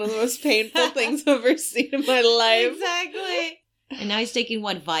Martin is one of the most painful things I've ever seen in my life. Exactly. And now he's taking,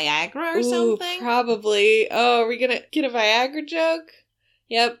 what, Viagra or something? Probably. Oh, are we gonna get a Viagra joke?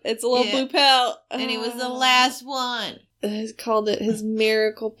 Yep, it's a little blue pill. And it was the last one. He called it his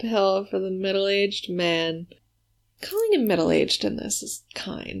miracle pill for the middle-aged man. Calling him middle-aged in this is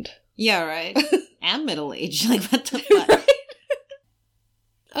kind. Yeah, right. And middle-aged. Like, what the fuck?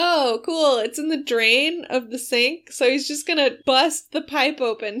 Oh, cool. It's in the drain of the sink, so he's just gonna bust the pipe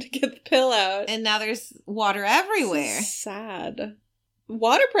open to get the pill out. And now there's water everywhere. This is sad.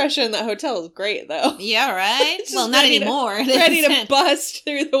 Water pressure in that hotel is great, though. Yeah, right? It's Well, just not ready anymore. Ready to bust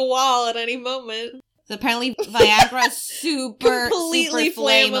through the wall at any moment. So apparently Viagra is super, Completely super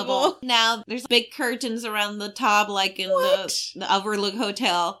flammable. flammable. Now there's big curtains around the top like in the Overlook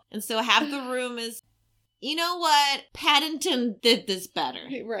Hotel. And so half the room is, you know what? Paddington did this better.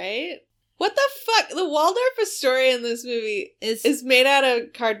 Right? What the fuck? The Waldorf Astoria in this movie is made out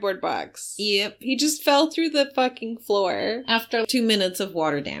of cardboard box. Yep. He just fell through the fucking floor. After 2 minutes of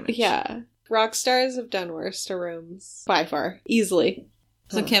water damage. Yeah. Rock stars have done worse to rooms. By far. Easily.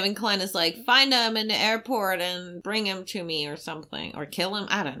 So Kevin Kline is like, find him in the airport and bring him to me or something. Or kill him.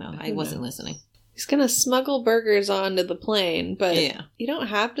 I don't know. I wasn't listening. He's gonna smuggle burgers onto the plane, but yeah. You don't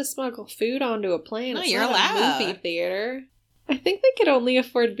have to smuggle food onto a plane. No, it's you're not allowed. A movie theater. I think they could only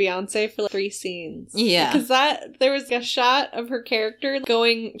afford Beyonce for like 3 scenes. Yeah. Because there was a shot of her character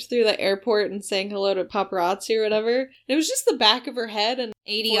going through the airport and saying hello to paparazzi or whatever. It was just the back of her head and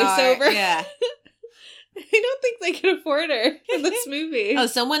ADR. voiceover. Yeah. I don't think they could afford her for this movie. Oh,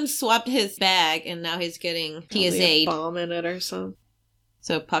 someone swapped his bag and now he's getting Probably a TSA'd. bomb in it or something.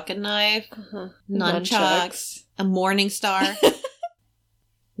 So a pocket knife, Uh-huh. nunchucks, a morning star.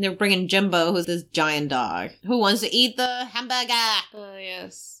 They're bringing Jimbo, who's this giant dog. Who wants to eat the hamburger? Oh,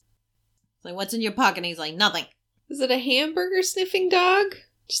 yes. It's like, what's in your pocket? And he's like, nothing. Is it a hamburger sniffing dog?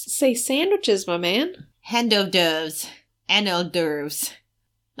 Just say sandwiches, my man. Hand hors d'oeuvres. And hors d'oeuvres.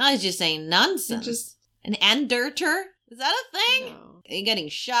 No, he's just saying nonsense. An anderter? Is that a thing? No. You're getting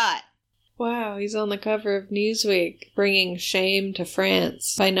shot. Wow, he's on the cover of Newsweek, bringing shame to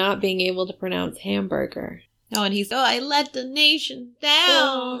France by not being able to pronounce hamburger. Oh, and he's, I let the nation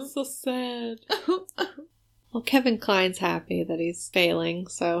Oh, down. so sad. Well, Kevin Kline's happy that he's failing,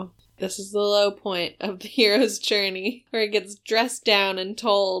 so this is the low point of the hero's journey, where he gets dressed down and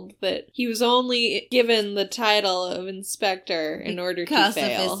told that he was only given the title of inspector in order to fail. Because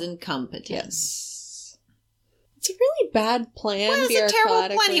of his incompetence. Yes. It's a really bad plan. Well, it's a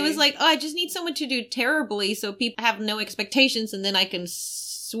terrible plan. He bureaucratically. was like, I just need someone to do terribly so people have no expectations and then I can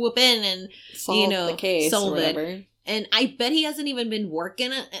swoop in and, solve the case solve or whatever. And I bet he hasn't even been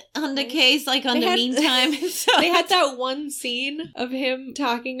working on the case, like, on the meantime. So They had that one scene of him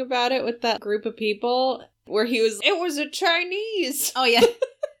talking about it with that group of people where he was, it was a Chinese. Oh, yeah.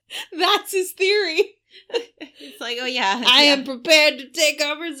 That's his theory. It's like, oh, yeah. I am prepared to take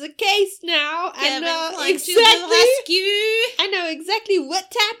over the case now. Kevin I know Kline to the rescue. I know exactly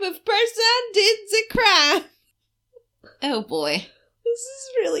what type of person did the crime. Oh, boy. This is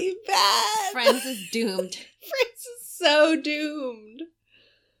really bad. Friends is doomed. Friends is so doomed.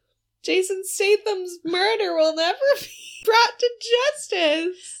 Jason Statham's murder will never be brought to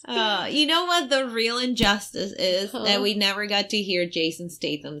justice. You know what the real injustice is? Huh? That we never got to hear Jason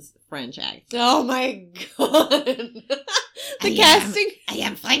Statham's French accent. Oh my god. The I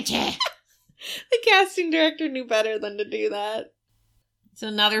am Frenchy. The casting director knew better than to do that. So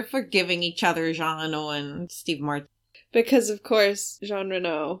now they're forgiving each other, Jean Reno and Steve Martin. Because, of course, Jean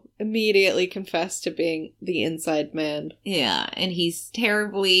Reno immediately confessed to being the inside man. Yeah, and he's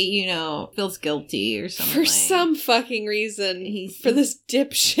terribly, feels guilty or something. For some fucking reason. He's- For this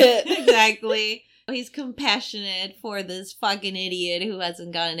dipshit. Exactly. He's compassionate for this fucking idiot who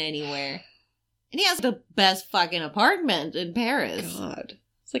hasn't gotten anywhere. And he has the best fucking apartment in Paris. God.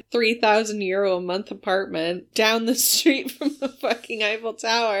 It's like €3,000 a month apartment down the street from the fucking Eiffel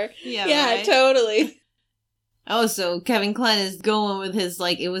Tower. Yeah, right? Totally. Oh, so Kevin Kline is going with his,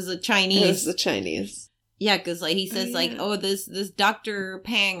 it was a Chinese. It was the Chinese. Yeah, because, he says, yeah. this Dr.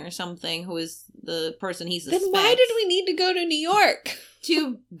 Pang or something, who is the person he suspects. Then why did we need to go to New York?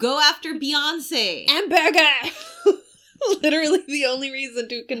 To go after Beyonce. Hamburger! Literally the only reason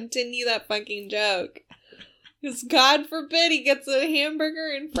to continue that fucking joke. Because God forbid he gets a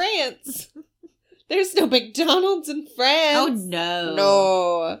hamburger in France. There's no McDonald's in France. Oh, no.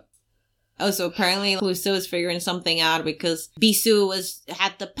 No. Oh, so apparently Clouseau is figuring something out because Bissou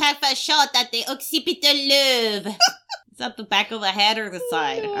had the perfect shot at the Occipital Louvre. Is that the back of the head or the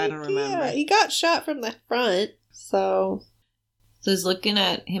side? I don't remember. He got shot from the front, so... So he's looking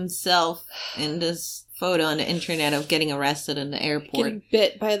at himself in this photo on the internet of getting arrested in the airport. Getting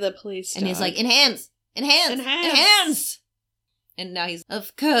bit by the police dog. And he's like, enhance! And now he's,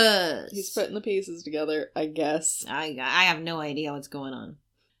 of course. He's putting the pieces together, I guess. I have no idea what's going on.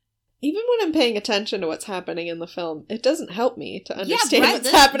 Even when I'm paying attention to what's happening in the film, it doesn't help me to understand what's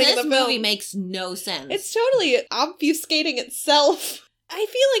this, happening in the film. film. This movie makes no sense. It's totally obfuscating itself. I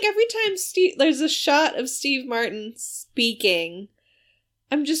feel like every time there's a shot of Steve Martin speaking,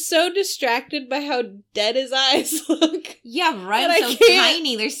 I'm just so distracted by how dead his eyes look. Yeah, right. But So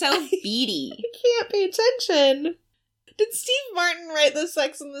tiny. They're so beady. I can't pay attention. Did Steve Martin write the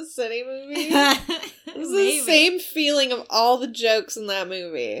Sex and the City movie? It was the same feeling of all the jokes in that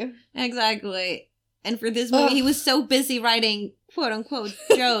movie. Exactly. And for this movie, he was so busy writing quote-unquote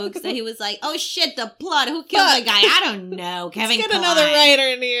jokes that he was like, oh shit, the plot. Who killed the guy? I don't know. Kevin Let's get Kline. another writer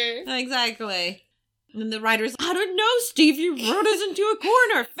in here. Exactly. And the writer's, I don't know, Steve. You wrote us into a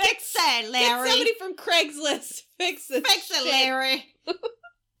corner. Fix it, Larry. Get somebody from Craigslist. Fix it. Fix it, Larry.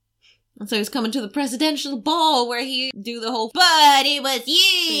 And so he's coming to the presidential ball where he do the whole, but it was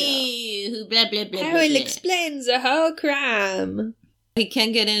you who blah, blah, blah, I blah, will blah. explain the whole crime. He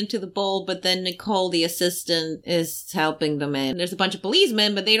can get into the bowl, but then Nicole, the assistant, is helping them in. There's a bunch of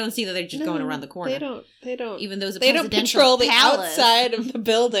policemen, but they don't see that they're just going around the corner. They don't. Even though it's a they don't presidential patrol the palace. outside of the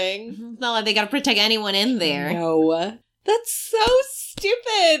building. It's not like they gotta protect anyone in there. No. That's so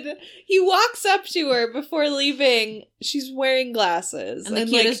stupid. He walks up to her before leaving. She's wearing glasses. And the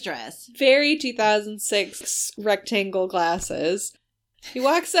cutest dress. Very 2006 rectangle glasses. He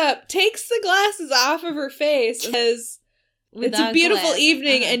walks up, takes the glasses off of her face, and says, it's a beautiful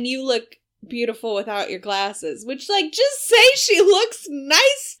evening and you look beautiful without your glasses. Which, like, just say she looks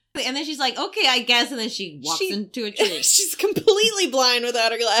nice. And then she's like, okay, I guess. And then she walks into a tree. She's completely blind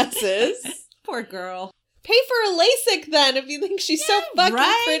without her glasses. Poor girl. Pay for a LASIK then if you think she's so fucking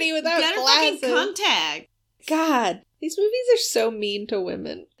pretty without Get her glasses. fucking contact. God, these movies are so mean to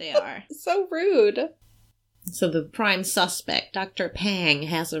women. They are. So rude. So the prime suspect, Dr. Pang,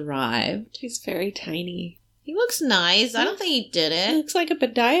 has arrived. He's very tiny. He looks nice. I don't think he did He it. looks like a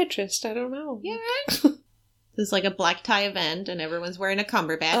podiatrist. I don't know. Yeah, right? This is like a black tie event and everyone's wearing a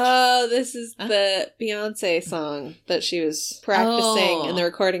Cumberbatch. Oh, this is the Beyonce song that she was practicing in the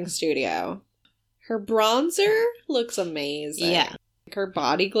recording studio. Her bronzer looks amazing. Yeah. Her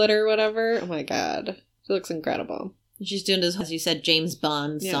body glitter, whatever. Oh my god. She looks incredible. She's doing this, as you said, James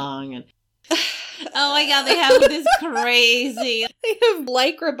Bond song. And oh my god, they have this crazy. They have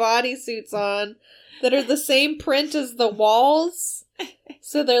lycra bodysuits on that are the same print as the walls.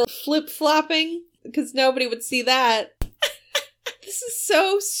 So they're flip-flopping because nobody would see that. This is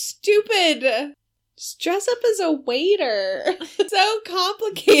so stupid. Just dress up as a waiter. It's so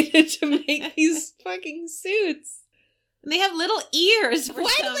complicated to make these fucking suits. And they have little ears for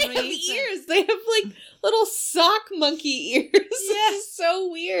Why some do they have reason. ears? They have like little sock monkey ears. This is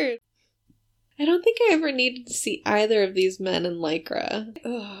so weird. I don't think I ever needed to see either of these men in lycra.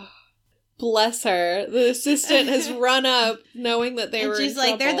 Ugh. Bless her. The assistant has run up knowing that they were she's in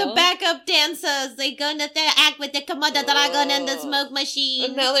like, trouble. they're the backup dancers. They gonna act with the Komodo dragon and the smoke machine.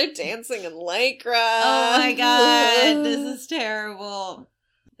 And now they're dancing in lycra. Oh my god, this is terrible.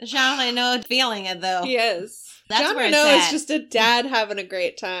 Jean Reno feeling it though. Yes. That's Jean where Reno it's is at. just a dad having a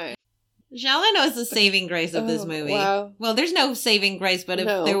great time. Jean Reno is the saving grace of this movie. Wow. Well, there's no saving grace, but if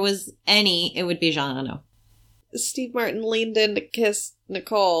there was any, it would be Jean Reno. Steve Martin leaned in to kiss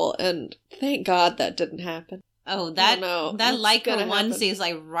Nicole, and thank God that didn't happen. Oh, that lycra onesie is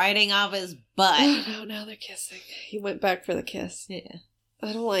like riding off his butt. Oh no, now they're kissing. He went back for the kiss. Yeah.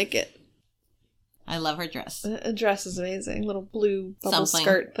 I don't like it. I love her dress. The dress is amazing. Little blue bubble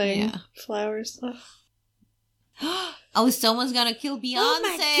skirt thing. Yeah. Flowers. Oh, someone's gonna kill Beyonce.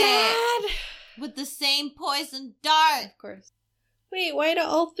 Oh my god! With the same poison dart. Of course. Wait, why do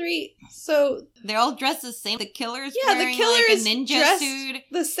all three? So they're all dressed the same. The killer's the wearing killer like is a ninja dressed suit.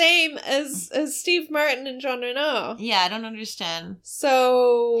 The same as Steve Martin and Jean Reno. Yeah, I don't understand.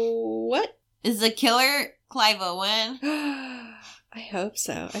 So what? Is the killer Clive Owen? I hope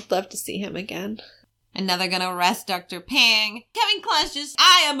so. I'd love to see him again. And now they're gonna arrest Dr. Pang. Kevin Kline's just,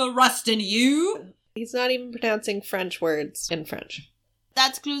 I am arresting you. He's not even pronouncing French words in French.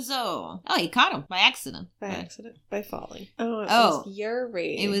 That's Clouseau. Oh, he caught him by accident. By accident. By falling. Oh, it was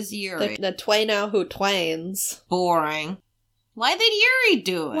Yuri. It was Yuri. The Twaino who twains. Boring. Why did Yuri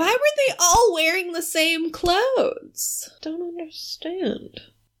do it? Why were they all wearing the same clothes? Don't understand.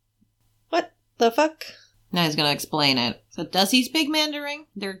 What the fuck? Now he's gonna explain it. So does he speak Mandarin?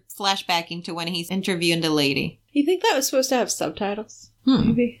 They're flashbacking to when he's interviewing the lady. You think that was supposed to have subtitles?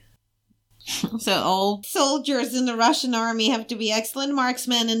 Maybe. So old soldiers in the Russian army have to be excellent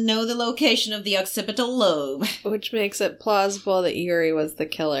marksmen and know the location of the occipital lobe. Which makes it plausible that Yuri was the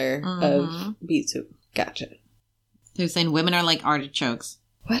killer of Bitsu. Gotcha. They're saying women are like artichokes.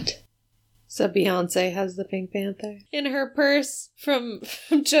 What? So Beyonce has the Pink Panther in her purse from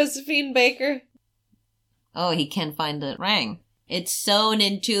Josephine Baker. Oh, he can't find the ring. It's sewn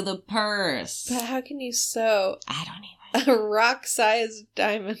into the purse. But how can you sew? I don't even A rock-sized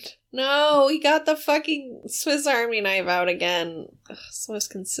diamond. No, he got the fucking Swiss Army knife out again. Ugh, it's the most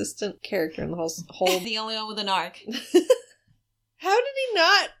consistent character in the whole... The only one with an arc. How did he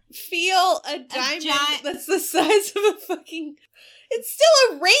not feel a diamond that's the size of a fucking... It's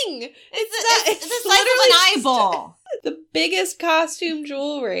still a ring! It's the size of an eyeball! The biggest costume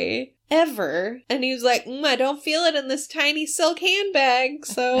jewelry ever. And he was like, I don't feel it in this tiny silk handbag,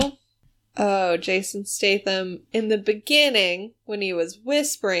 so... Oh, Jason Statham, in the beginning, when he was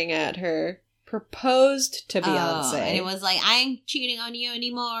whispering at her, proposed to Beyonce. And it was like, I ain't cheating on you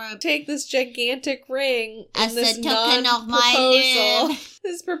anymore. Take this gigantic ring As and this a token of my non-proposal. love.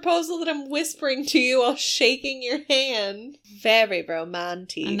 This proposal that I'm whispering to you while shaking your hand. Very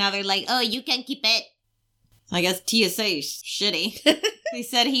romantic. And now they're like, oh, you can keep it. I guess TSA is shitty. They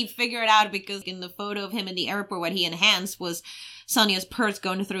said he'd figure it out because in the photo of him in the airport, what he enhanced was Sonia's purse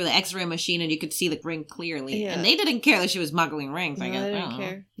going through the x-ray machine and you could see the ring clearly. Yeah. And they didn't care that she was smuggling rings, I guess. They didn't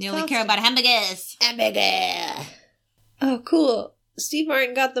care. They only care about hamburgers. Hamburger! Oh, cool. Steve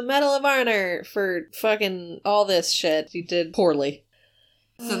Martin got the Medal of Honor for fucking all this shit. He did poorly.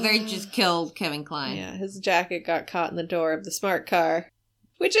 So they just killed Kevin Kline. Yeah, his jacket got caught in the door of the smart car.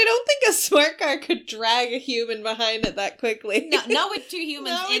 Which I don't think a smart car could drag a human behind it that quickly. No, with two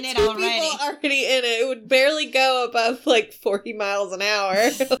humans in it two already. People already in it. It would barely go above like 40 miles an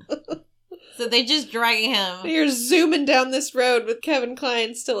hour. So they just dragging him. You're zooming down this road with Kevin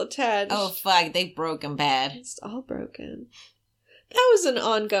Kline still attached. Oh fuck, they broke him bad. It's all broken. That was an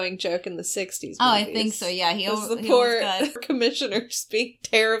ongoing joke in the 60s movies. Oh, I think so, yeah. He was the poor commissioners being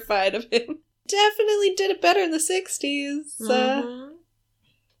terrified of him. Definitely did it better in the 60s. Mm-hmm.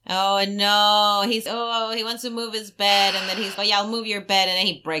 Oh no, he wants to move his bed and then he's like, yeah, I'll move your bed and then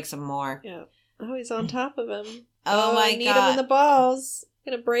he breaks him more. Yeah. Oh, he's on top of him. Oh my god. Need him in the balls.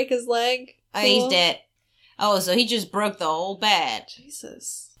 Gonna break his leg. Cool. Oh, he's dead. Oh, so he just broke the whole bed.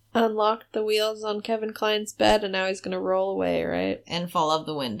 Jesus. Unlocked the wheels on Kevin Kline's bed and now he's gonna roll away, right? And fall off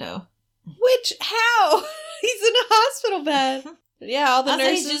the window. Which? How? He's in a hospital bed. Yeah, all the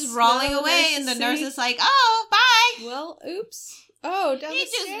nurses. He's just rolling away and the nurse is like, oh, bye. Well, oops. Oh, down the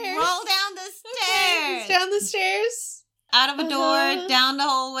stairs. He just rolled down the stairs. He's down the stairs. Out of a door, down the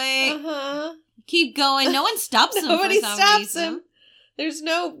hallway. Keep going. No one stops him. Nobody stops him. There's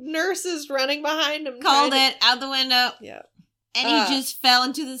no nurses running behind him. Called it out the window. Yeah. And he just fell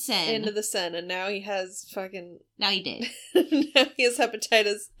into the Seine. Into the Seine, and now he has fucking... Now he did. Now he has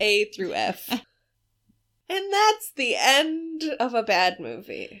hepatitis A through F. And that's the end of a bad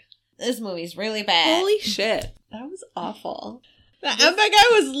movie. This movie's really bad. Holy shit. That was awful. That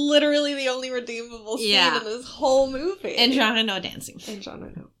guy was literally the only redeemable scene in this whole movie. And Jean Reno dancing. And Jean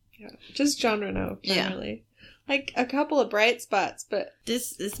Reno. Yeah. Just Jean Reno, generally. Yeah. Like, a couple of bright spots, but...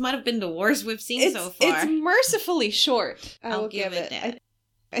 This might have been the worst we've seen so far. It's mercifully short. I'll give it that.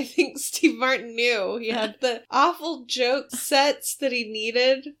 I think Steve Martin knew he had the awful joke sets that he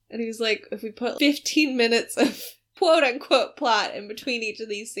needed. And he was like, if we put 15 minutes of quote-unquote plot in between each of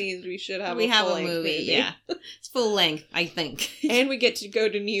these scenes, we should have a movie. Yeah. It's full length, I think. And we get to go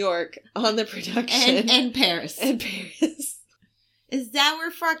to New York on the production. And Paris. And Paris. Is that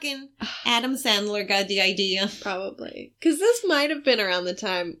where fucking Adam Sandler got the idea? Probably. Because this might have been around the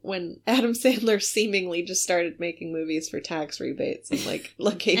time when Adam Sandler seemingly just started making movies for tax rebates and, like,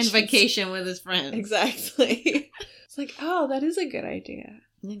 locations. And vacation with his friends. Exactly. It's like, oh, that is a good idea.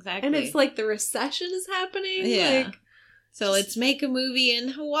 Exactly. And it's like the recession is happening. Yeah. Like, so let's make a movie in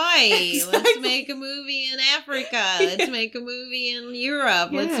Hawaii. Exactly. Let's make a movie in Africa. Yeah. Let's make a movie in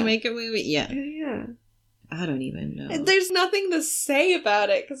Europe. Yeah. Let's make a movie. Yeah. Yeah. I don't even know. There's nothing to say about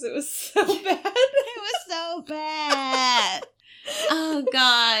it because it was so bad. It was so bad. Oh,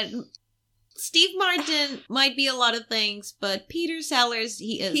 God. Steve Martin might be a lot of things, but Peter Sellers,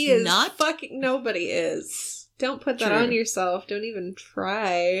 he is not. Fucking nobody is. Don't put that on yourself. Don't even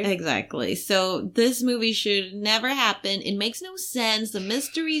try. Exactly. So this movie should never happen. It makes no sense. The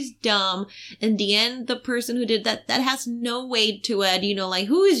mystery's dumb. In the end, the person who did that has no weight to it. You know, like,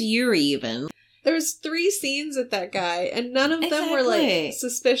 who is Yuri even? There was 3 scenes with that guy, and none of them were, like,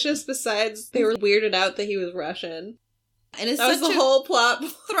 suspicious besides they were weirded out that he was Russian. And it's that such was the whole plot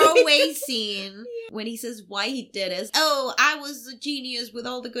throwaway scene when he says why he did it. Oh, I was a genius with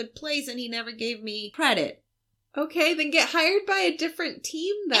all the good plays and he never gave me credit. Okay, then get hired by a different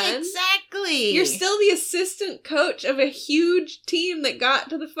team then. Exactly. You're still the assistant coach of a huge team that got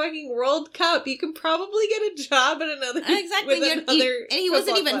to the fucking World Cup. You can probably get a job at another. Exactly. With another And he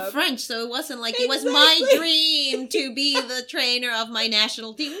wasn't even club. French, so it wasn't like Exactly. it was my dream to be the trainer of my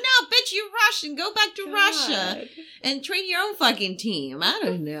national team. No, bitch, you're Russian. Go back to Russia and train your own fucking team. I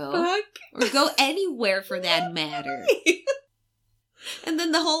don't know. Fuck. Or go anywhere for that matter. And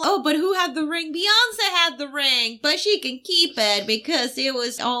then the whole, but who had the ring? Beyonce had the ring, but she can keep it because it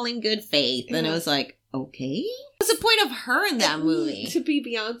was all in good faith. And it was like, okay. What's the point of her in that movie? To be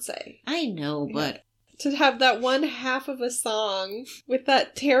Beyonce. I know, but... To have that one half of a song with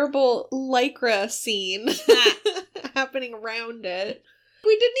that terrible lycra scene happening around it.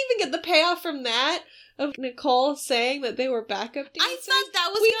 We didn't even get the payoff from that of Nicole saying that they were backup dancers. I thought that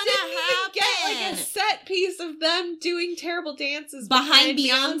was we gonna didn't happen. even get like a set piece of them doing terrible dances behind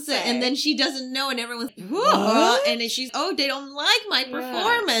Beyonce, and then she doesn't know, and everyone's and then she's they don't like my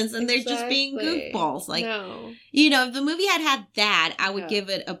performance, and they're just being goofballs. Like, you know, if the movie had that, I would give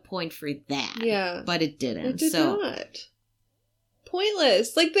it a point for that. Yeah, but it didn't. It did not.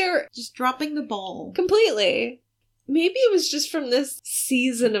 Pointless. Like they're just dropping the ball completely. Maybe it was just from this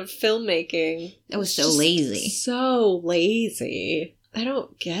season of filmmaking. It was so lazy. So lazy. I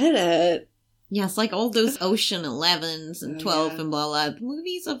don't get it. Yeah, it's like all those Ocean 11s and 12 and blah, blah. The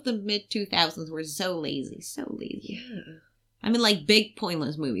movies of the mid-2000s were so lazy. So lazy. Yeah. I mean, like, big,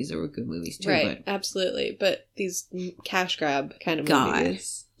 pointless movies. There were good movies, too. Right, absolutely. But these cash grab kind of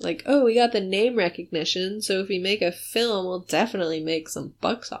movies. Like, oh, we got the name recognition, so if we make a film, we'll definitely make some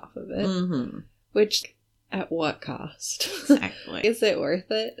bucks off of it. Mm-hmm. Which... At what cost? Exactly. Is it worth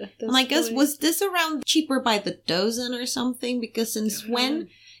it? And I guess, was this around cheaper by the dozen or something? Because since when?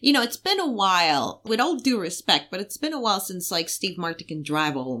 You know, it's been a while, with all due respect, but it's been a while since, like, Steve Martin can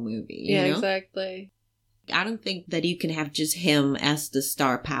drive a whole movie. You know? Exactly. I don't think that you can have just him as the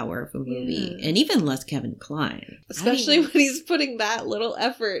star power of a movie. And even less Kevin Kline. Especially when he's putting that little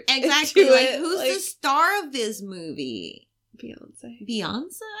effort exactly. into like, it. Who's the star of this movie? Beyonce.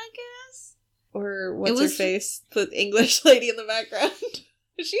 Beyonce, I guess? Or what's her face? The English lady in the background.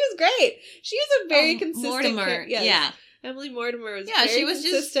 She was great. She was a very consistent Mortimer. Yeah. Emily Mortimer was she was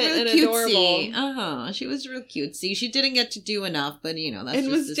consistent just real and cutesy. adorable. She was real cutesy. She didn't get to do enough, but you know, that's and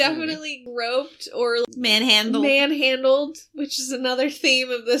just was definitely groped or manhandled, which is another theme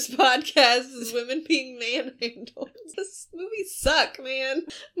of this podcast, is women being manhandled. This movies suck, man.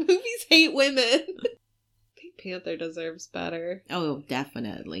 Movies hate women. Panther deserves better. Oh,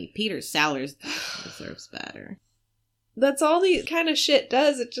 definitely. Peter Sellers deserves better. That's all the kind of shit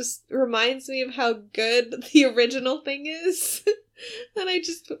does. It just reminds me of how good the original thing is. And I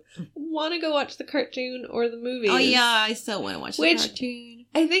just want to go watch the cartoon or the movie. Oh, yeah, I still want to watch the cartoon.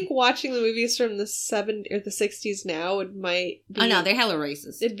 I think watching the movies from the 70s or the 60s now might be... Oh, no, they're hella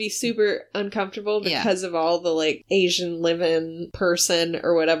racist. It'd be super uncomfortable because of all the, like, Asian live-in person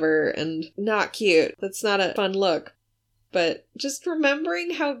or whatever, and not cute. That's not a fun look. But just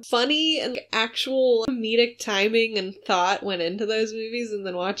remembering how funny and actual comedic timing and thought went into those movies, and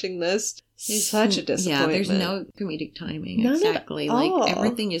then watching this, such a disappointment. Yeah, there's no comedic timing. None exactly. At all. Like,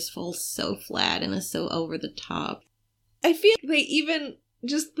 everything just falls so flat and is so over the top. I feel they even...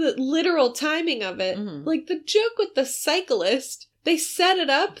 Just the literal timing of it. Mm-hmm. Like, the joke with the cyclist, they set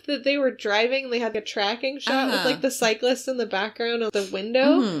it up that they were driving and they had a tracking shot with, like, the cyclist in the background of the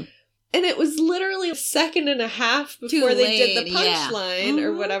window. Mm-hmm. And it was literally a second and a half before they did the punchline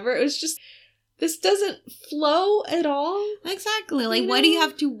or whatever. It was just, this doesn't flow at all. Exactly. Like, why do you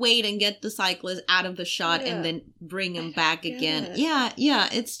have to wait and get the cyclist out of the shot and then bring him back again? Yeah.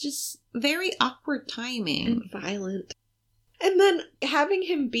 It's just very awkward timing. And violent. And then having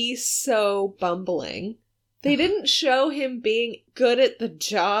him be so bumbling. They didn't show him being good at the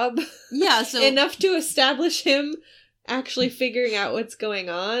job. Yeah, so... enough to establish him actually figuring out what's going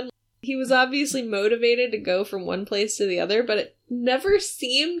on. He was obviously motivated to go from one place to the other, but it never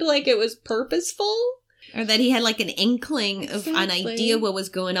seemed like it was purposeful. Or that he had like an inkling of an idea what was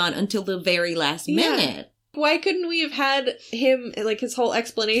going on until the very last minute. Why couldn't we have had him, like, his whole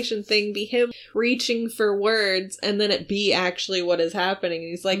explanation thing be him reaching for words and then it be actually what is happening? And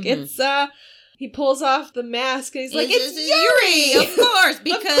he's like, it's, he pulls off the mask and he's like, it's Yuri! Of course!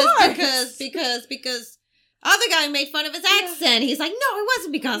 Because other guy made fun of his accent. He's like, no, it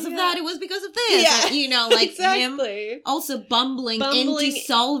wasn't because of that. It was because of this. Yeah. And, you know, like him also bumbling into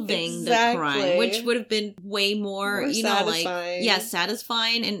solving the crime, which would have been way more you satisfying. Know, like,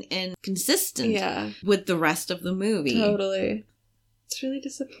 satisfying and consistent with the rest of the movie. Totally. It's really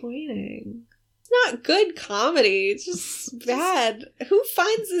disappointing. not good comedy. It's just bad. Who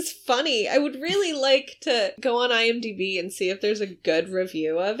finds this funny? I would really like to go on IMDb and see if there's a good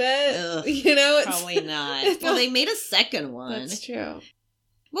review of it. Ugh, It's probably not. Well, they made a second one. That's true.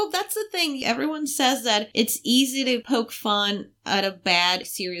 Well, that's the thing. Everyone says that it's easy to poke fun at a bad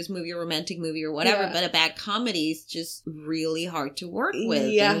serious movie or romantic movie or whatever, Yeah. but a bad comedy is just really hard to work with.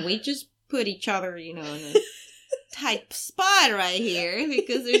 Yeah. And we just put each other, in a tight spot right here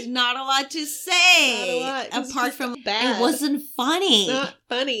because there's not a lot to say. Not a lot, 'cause it's apart just from bad. it wasn't funny. It's not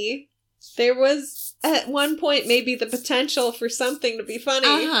funny. There was, at one point, maybe the potential for something to be funny.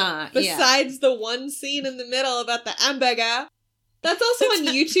 Yeah. Besides the one scene in the middle about the hamburger. That's also on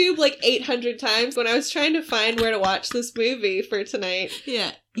YouTube like 800 times. When I was trying to find where to watch this movie for tonight,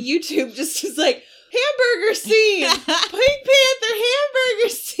 Yeah. YouTube just is like, hamburger scene! Pink Panther hamburger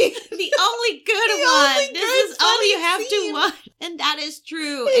scene! The only good The one. only This good is all you funny have scene. to watch. And that is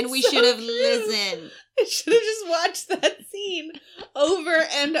true. It's and we so should have true. listened. I should have just watched that scene over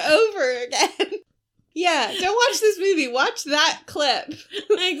and over again. Yeah, don't watch this movie. Watch that clip.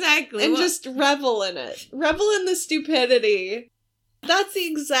 Exactly. And Well, just revel in it. Revel in the stupidity. That's the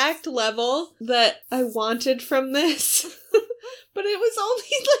exact level that I wanted from this. But it was only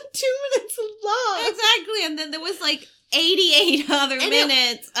like 2 minutes long. exactly. And then there was like 88 other And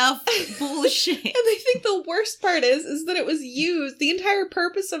minutes of bullshit. And I think the worst part is that it was used. The entire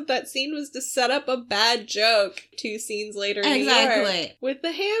purpose of that scene was to set up a bad joke 2 scenes later in New York Exactly. with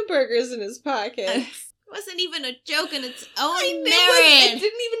the hamburgers in his pocket. It wasn't even a joke in its I own know, it merit.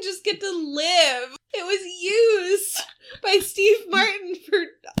 didn't even just get to live. It was used by Steve Martin for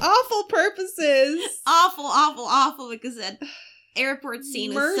awful purposes. Awful, because that airport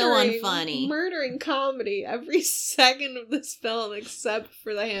scene is so unfunny. Murdering comedy every second of this film except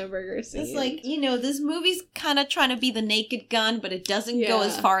for the hamburger scene. It's like, this movie's kind of trying to be the Naked Gun, but it doesn't go Yeah.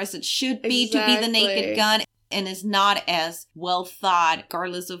 as far as it should be to be the Naked Exactly. Gun. And is not as well thought,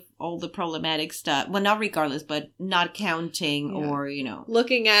 regardless of all the problematic stuff. Well, not regardless, but not counting Yeah. or,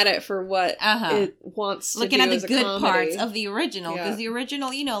 looking at it for what Uh-huh. it wants to looking do at the as a good comedy. parts of the original. Yeah. Because the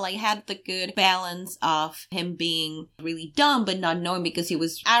original, had the good balance of him being really dumb, but not knowing because he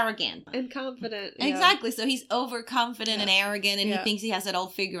was arrogant. And confident. Yeah. Exactly. So he's overconfident and arrogant and Yeah. he thinks he has it all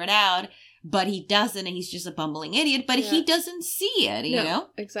figured out, but he doesn't and he's just a bumbling idiot, but he Yeah. doesn't see it, you No, know?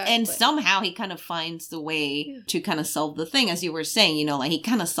 Exactly. And somehow he kind of finds the way to kind of solve the thing, as you were saying, he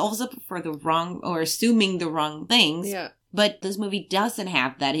kind of solves up for the wrong or assuming the wrong things. Yeah. But this movie doesn't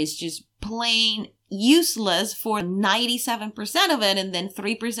have that. It's just plain useless for 97% of it. And then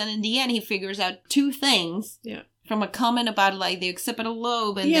 3% in the end, he figures out 2 things. Yeah. From a comment about the occipital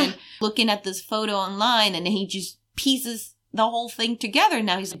lobe and Yeah. then looking at this photo online and he just pieces the whole thing together.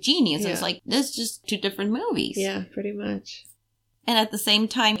 Now he's a genius. Yeah. And it's like, this is just 2 different movies. Yeah, pretty much. And at the same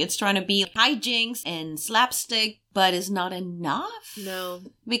time, it's trying to be hijinks and slapstick, but it's not enough. No.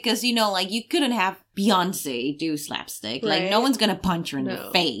 Because, you couldn't have Beyonce do slapstick. Like, no Right. one's going to punch her in the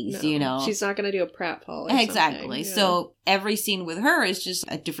face, No. She's not going to do a pratfall. Or Exactly. something, yeah. So every scene with her is just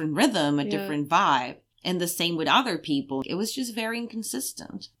a different rhythm, a Yeah. different vibe. And the same with other people. It was just very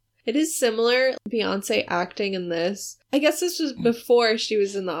inconsistent. It is similar, Beyonce acting in this. I guess this was before she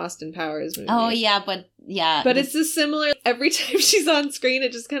was in the Austin Powers movie. Oh, yeah, but yeah. But it's just similar. Every time she's on screen,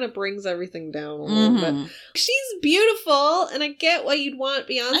 it just kind of brings everything down a little bit. Mhm. She's beautiful, and I get why you'd want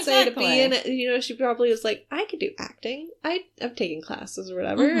Beyonce to Exactly. be in it. She probably was like, I could do acting. I've taken classes or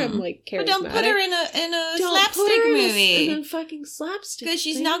whatever. Mhm. I'm like charismatic. But don't put her in a Don't slapstick put her in movie. in a fucking slapstick. Because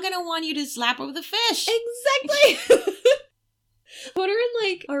she's thing. not going to want you to slap her with a fish. Exactly. Put her in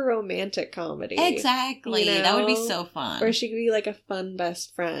like a romantic comedy. Exactly. You That would be know? so fun. Or she could be like a fun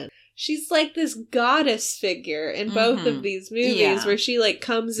best friend. She's like this goddess figure in both of Mhm. these movies Yeah. where she like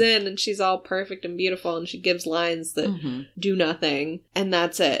comes in and she's all perfect and beautiful and she gives lines that Mhm. do nothing and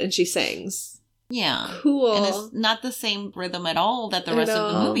that's it and she sings. Yeah. Cool. And it's not the same rhythm at all that the At rest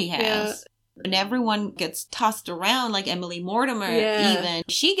of the all, movie has. yeah. And everyone gets tossed around, like Emily Mortimer, Yeah. even.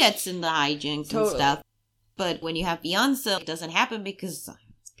 She gets in the hijinks Totally. and stuff. But when you have Beyonce, it doesn't happen because, I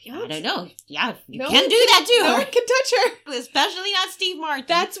don't know. Yeah, you No can one do that too. No one can touch her. Especially not Steve Martin.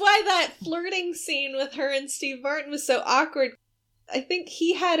 That's why that flirting scene with her and Steve Martin was so awkward. I think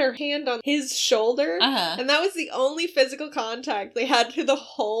he had her hand on his shoulder. Uh-huh. And that was the only physical contact they had through the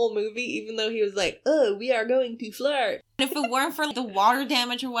whole movie, even though he was like, oh, we are going to flirt. If it weren't for the water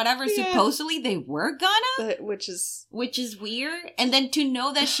damage or whatever, Yeah. supposedly they were gonna, But, which is... which is weird. And then to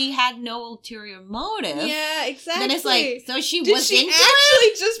know that she had no ulterior motive. Yeah, exactly. Then it's like, so she Did was she into actually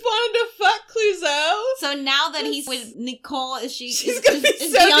it? just wanted to fuck Clouseau? So now that he's with Nicole, She's is gonna be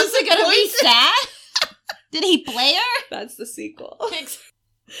is so Beyonce gonna be disappointed. sad? Did he play her? That's the sequel.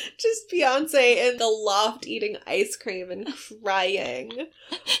 Just Beyonce in the loft eating ice cream and crying.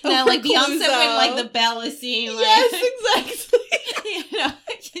 No, like Beyonce Cluzo. with like the Bella scene. Like, Yes, exactly. You know,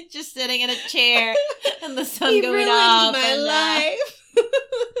 just sitting in a chair and the sun He going ruined up. my and, life.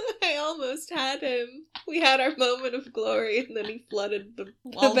 I almost had him. We had our moment of glory, and then he flooded the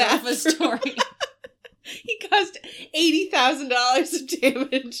Waldorf bathroom. Astoria. He caused $80,000 of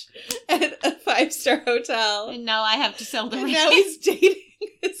damage at a 5-star hotel. And now I have to sell the And ring. now he's dating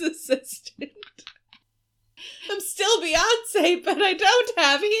his assistant. I'm still Beyonce, but I don't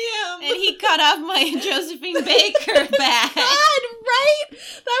have him. And he cut off my Josephine Baker bag. God, right?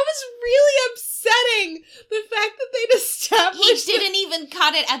 That was really upsetting. The fact that they'd He established... didn't even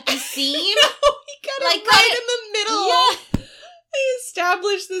cut it at the seam. No, he cut Like, it cut right it- in the middle. Yeah. They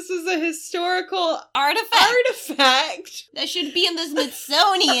established this was a historical Artifact artifact. that should be in the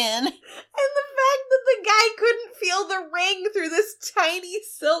Smithsonian. And the fact that the guy couldn't feel the ring through this tiny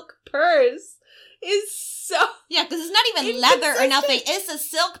silk purse is so... Yeah, because it's not even leather or Inconsistent. nothing. It's a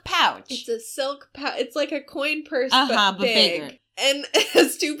silk pouch. It's a silk pouch. It's like a coin purse, Uh-huh, but but big. bigger. And it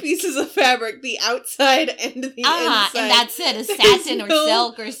has 2 pieces of fabric, the outside and the inside. And that's it. A There's satin or no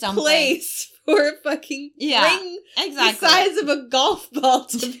silk or something. place for a fucking Yeah, ring exactly. the size of a golf ball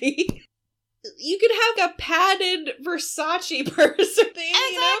to be. You could have a padded Versace purse or thing,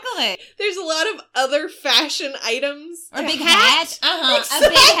 you know? Exactly. There's a lot of other fashion items. Or a big hat. A Exactly.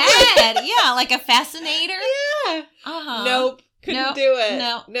 big hat. Yeah, like a fascinator. Yeah. Uh-huh. Nope. Couldn't Nope. do it.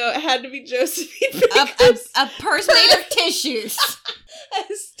 No. No, it had to be Josephine A Baker's purse made of tissues. a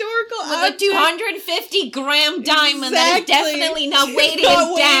historical With a object. 250 gram diamond that is Exactly. definitely not weighting Not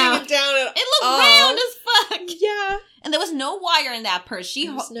it weighing down. it down at It looked all. round as fuck. Yeah. And there was no wire in that purse. She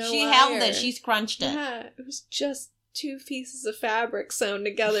There was no held wire. it. She scrunched it. Yeah, it was just 2 pieces of fabric sewn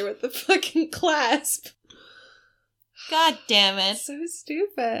together with the fucking clasp. God damn it. So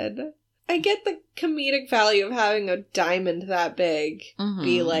stupid. I get the comedic value of having a diamond that big Mhm.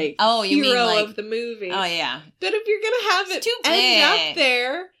 be like Oh, you hero mean like... of the movie. Oh, yeah. But if you're gonna have it It's too end up big.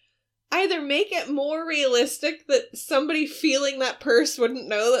 there, either make it more realistic that somebody feeling that purse wouldn't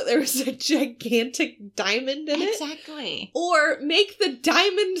know that there was a gigantic diamond in it. Exactly. Or make the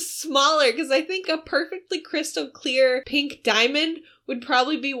diamond smaller, because I think a perfectly crystal clear pink diamond would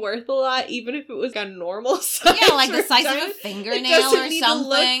probably be worth a lot, even if it was a normal size. Yeah, like the for size of diamond. a fingernail doesn't or need to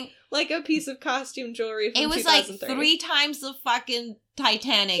look something. Like a piece of costume jewelry from It was like 2003. 3 times the fucking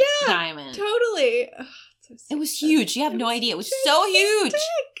Titanic Yeah, diamond. Totally. Ugh, so It was stupid. huge. You have no idea. It was so huge.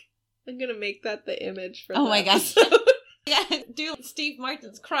 I'm gonna make that the image for Oh the my gosh. episode. Yeah, do Steve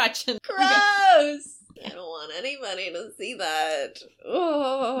Martin's crotch. And Gross! I don't want anybody to see that.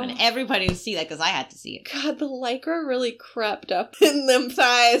 Oh. I want everybody to see that because I had to see it. God, the lycra really crept up in them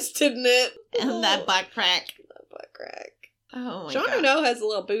thighs, didn't it? And that butt crack. That butt crack. Oh my Jean god. Reno has a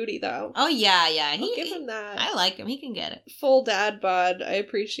little booty, though. Oh yeah. I'll give him that. I like him. He can get it. Full dad bod. I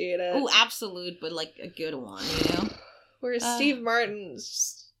appreciate it. Oh, absolute, but like a good one, you know? Whereas Steve Martin's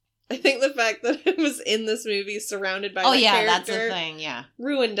just... I think the fact that it was in this movie surrounded by Oh that yeah, that's character the thing, yeah.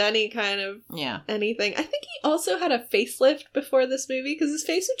 ruined any kind of Yeah. anything. I think he also had a facelift before this movie because his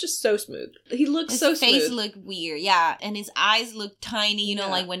face was just so smooth. He looked His so face smooth. looked weird, yeah. And his eyes look tiny, you know,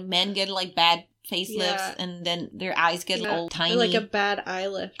 Yeah. like when men get like bad facelifts Yeah. and then their eyes get Yeah, all tiny. or like a bad eye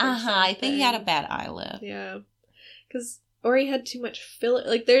lift. or I think he had a something. bad eye lift. Yeah. Because, or he had too much filler.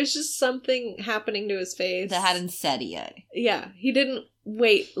 Like, there's just something happening to his face. That hadn't said yet. Yeah. He didn't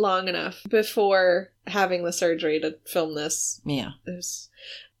wait long enough before having the surgery to film this. Yeah.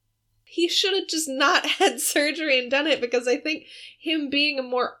 He should have just not had surgery and done it because I think him being a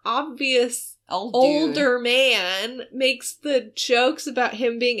more obvious older man makes the jokes about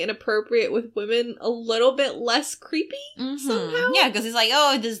him being inappropriate with women a little bit less creepy somehow. Yeah, because he's like,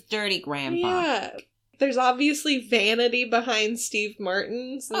 oh, this dirty grandpa. Yeah. There's obviously vanity behind Steve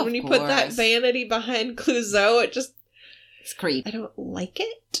Martin. So Of when you put that course. vanity behind Clouseau, it just... It's creepy. I don't like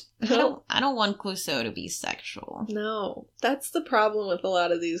it. I don't want Clouseau to be sexual. No. That's the problem with a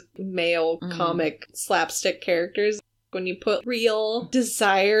lot of these male comic slapstick characters. When you put real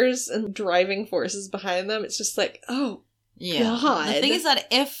desires and driving forces behind them, it's just like, oh, Yeah. God. The thing is that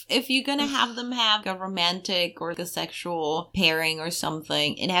if you're gonna have them have a romantic or a sexual pairing or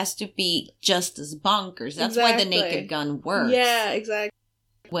something, it has to be just as bonkers. That's why the Exactly. Naked Gun works. Yeah, exactly.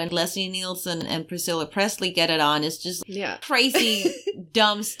 When Leslie Nielsen and Priscilla Presley get it on, it's just Yeah. crazy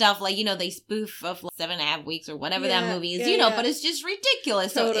dumb stuff, like, you know, they spoof of like 7.5 Weeks or whatever that Yeah, movie is, yeah, you know, yeah. but it's just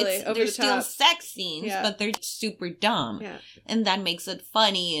ridiculous. Totally, So it's over there's the still top. sex scenes, Yeah. but they're super dumb. Yeah. And that makes it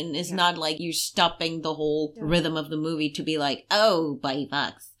funny, and it's Yeah. not like you're stopping the whole Yeah. rhythm of the movie to be like, oh, buddy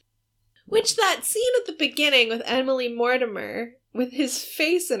fucks. Which that scene at the beginning with Emily Mortimer, with his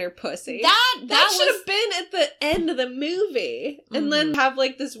face in her pussy. That should have been at the end of the movie. And then have,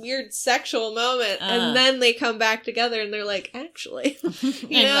 like, this weird sexual moment. And then they come back together and they're like, actually.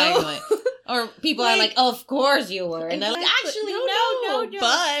 You know? Exactly. Or people are like, oh, of course you were. And they're like, actually, no.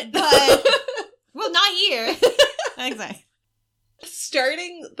 But. Well, not here. Exactly.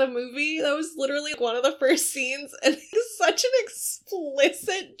 Starting the movie, that was literally one of the first scenes. And it's such an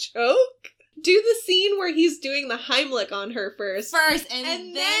explicit joke. Do the scene where he's doing the Heimlich on her first.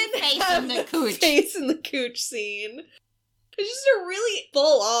 And then face in the cooch. Face in the cooch scene. It's just a really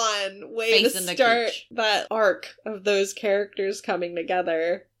full-on way Face to in the start cooch. that arc of those characters coming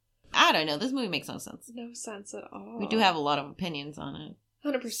together. I don't know. This movie makes no sense. No sense at all. We do have a lot of opinions on it.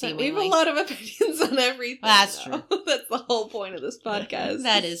 100%. Seemingly. We have a lot of opinions on everything. That's though. true. That's the whole point of this podcast.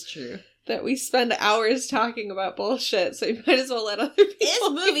 That is true. That we spend hours talking about bullshit, so you might as well let other people This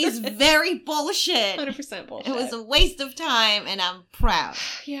movie's hear it. very bullshit. 100% bullshit. It was a waste of time, and I'm proud.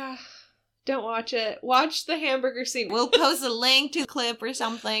 Yeah. Don't watch it. Watch the hamburger scene. We'll post a link to a clip or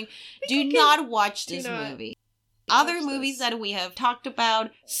something. Do we can- not watch do this not movie. Other watch movies this. that we have talked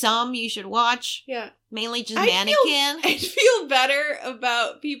about, some you should watch. Yeah. Mainly just I Mannequin. I'd feel better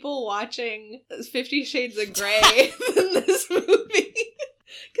about people watching 50 Shades of Grey than this movie.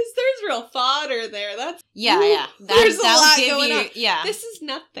 Because there's real fodder there. That's Yeah. There's a That'll lot give going you, on. yeah. This is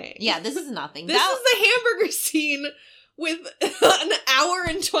nothing. Yeah, this is nothing. This is the hamburger scene with an hour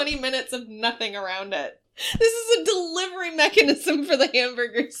and 20 minutes of nothing around it. This is a delivery mechanism for the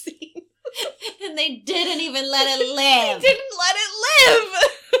hamburger scene. And they didn't even let it They live. didn't let it live.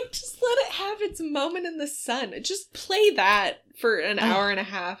 Just let it have its moment in the sun. Just play that for an hour and a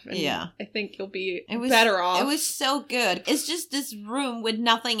half. And Yeah. I think you'll be It was better off. It was so good. It's just this room with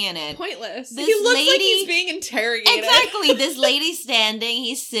nothing in it. pointless. This He looks like lady- he's being interrogated. Exactly. This lady's standing,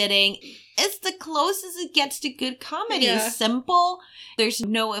 he's sitting. It's the closest it gets to good comedy. Yeah. Simple. There's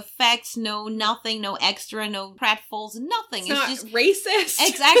no effects, no nothing, no extra, no pratfalls, nothing. It's not just racist.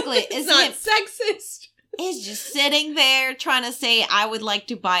 Exactly. It's It's not him. sexist. It's just sitting there trying to say, I would like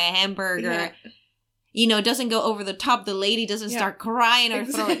to buy a hamburger. Yeah. You know, doesn't go over the top. The lady doesn't start crying or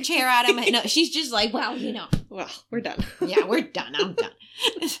throw a chair at him. No, she's just like, well, you know. Well, we're done. Yeah, we're done. I'm done.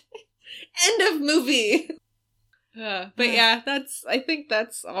 End of movie. But yeah, I think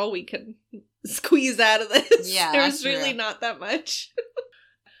that's all we can squeeze out of this. Yeah, There's that's really true. not that much.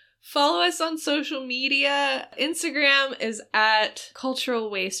 Follow us on social media. Instagram is at Cultural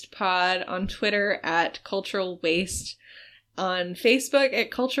Waste Pod. On Twitter at Cultural Waste. On Facebook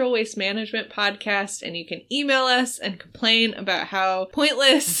at Cultural Waste Management Podcast. And you can email us and complain about how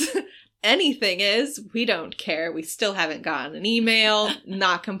pointless anything is. We don't care. We still haven't gotten an email.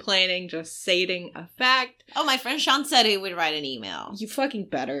 Not complaining, just stating a fact. Oh, my friend Sean said he would write an email. You fucking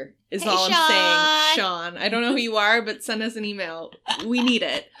better, is Hey, all I'm Sean. saying. Sean. I don't know who you are, but send us an email. We need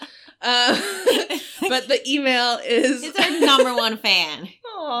it. But the email is... It's our number one fan.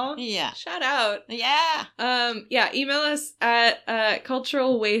 Aw. Yeah. Shout out. Yeah. Email us at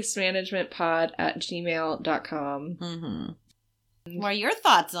culturalwastemanagementpod@gmail.com. Mm-hmm. What are your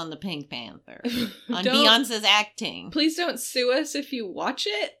thoughts on the Pink Panther? On Don't- Beyonce's acting? Please don't sue us if you watch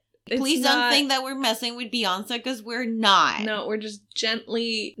it. It's Please don't not- think that we're messing with Beyonce, because we're not. No, we're just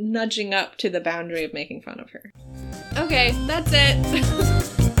gently nudging up to the boundary of making fun of her. Okay, that's it.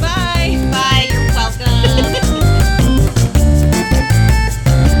 Bye. Bye.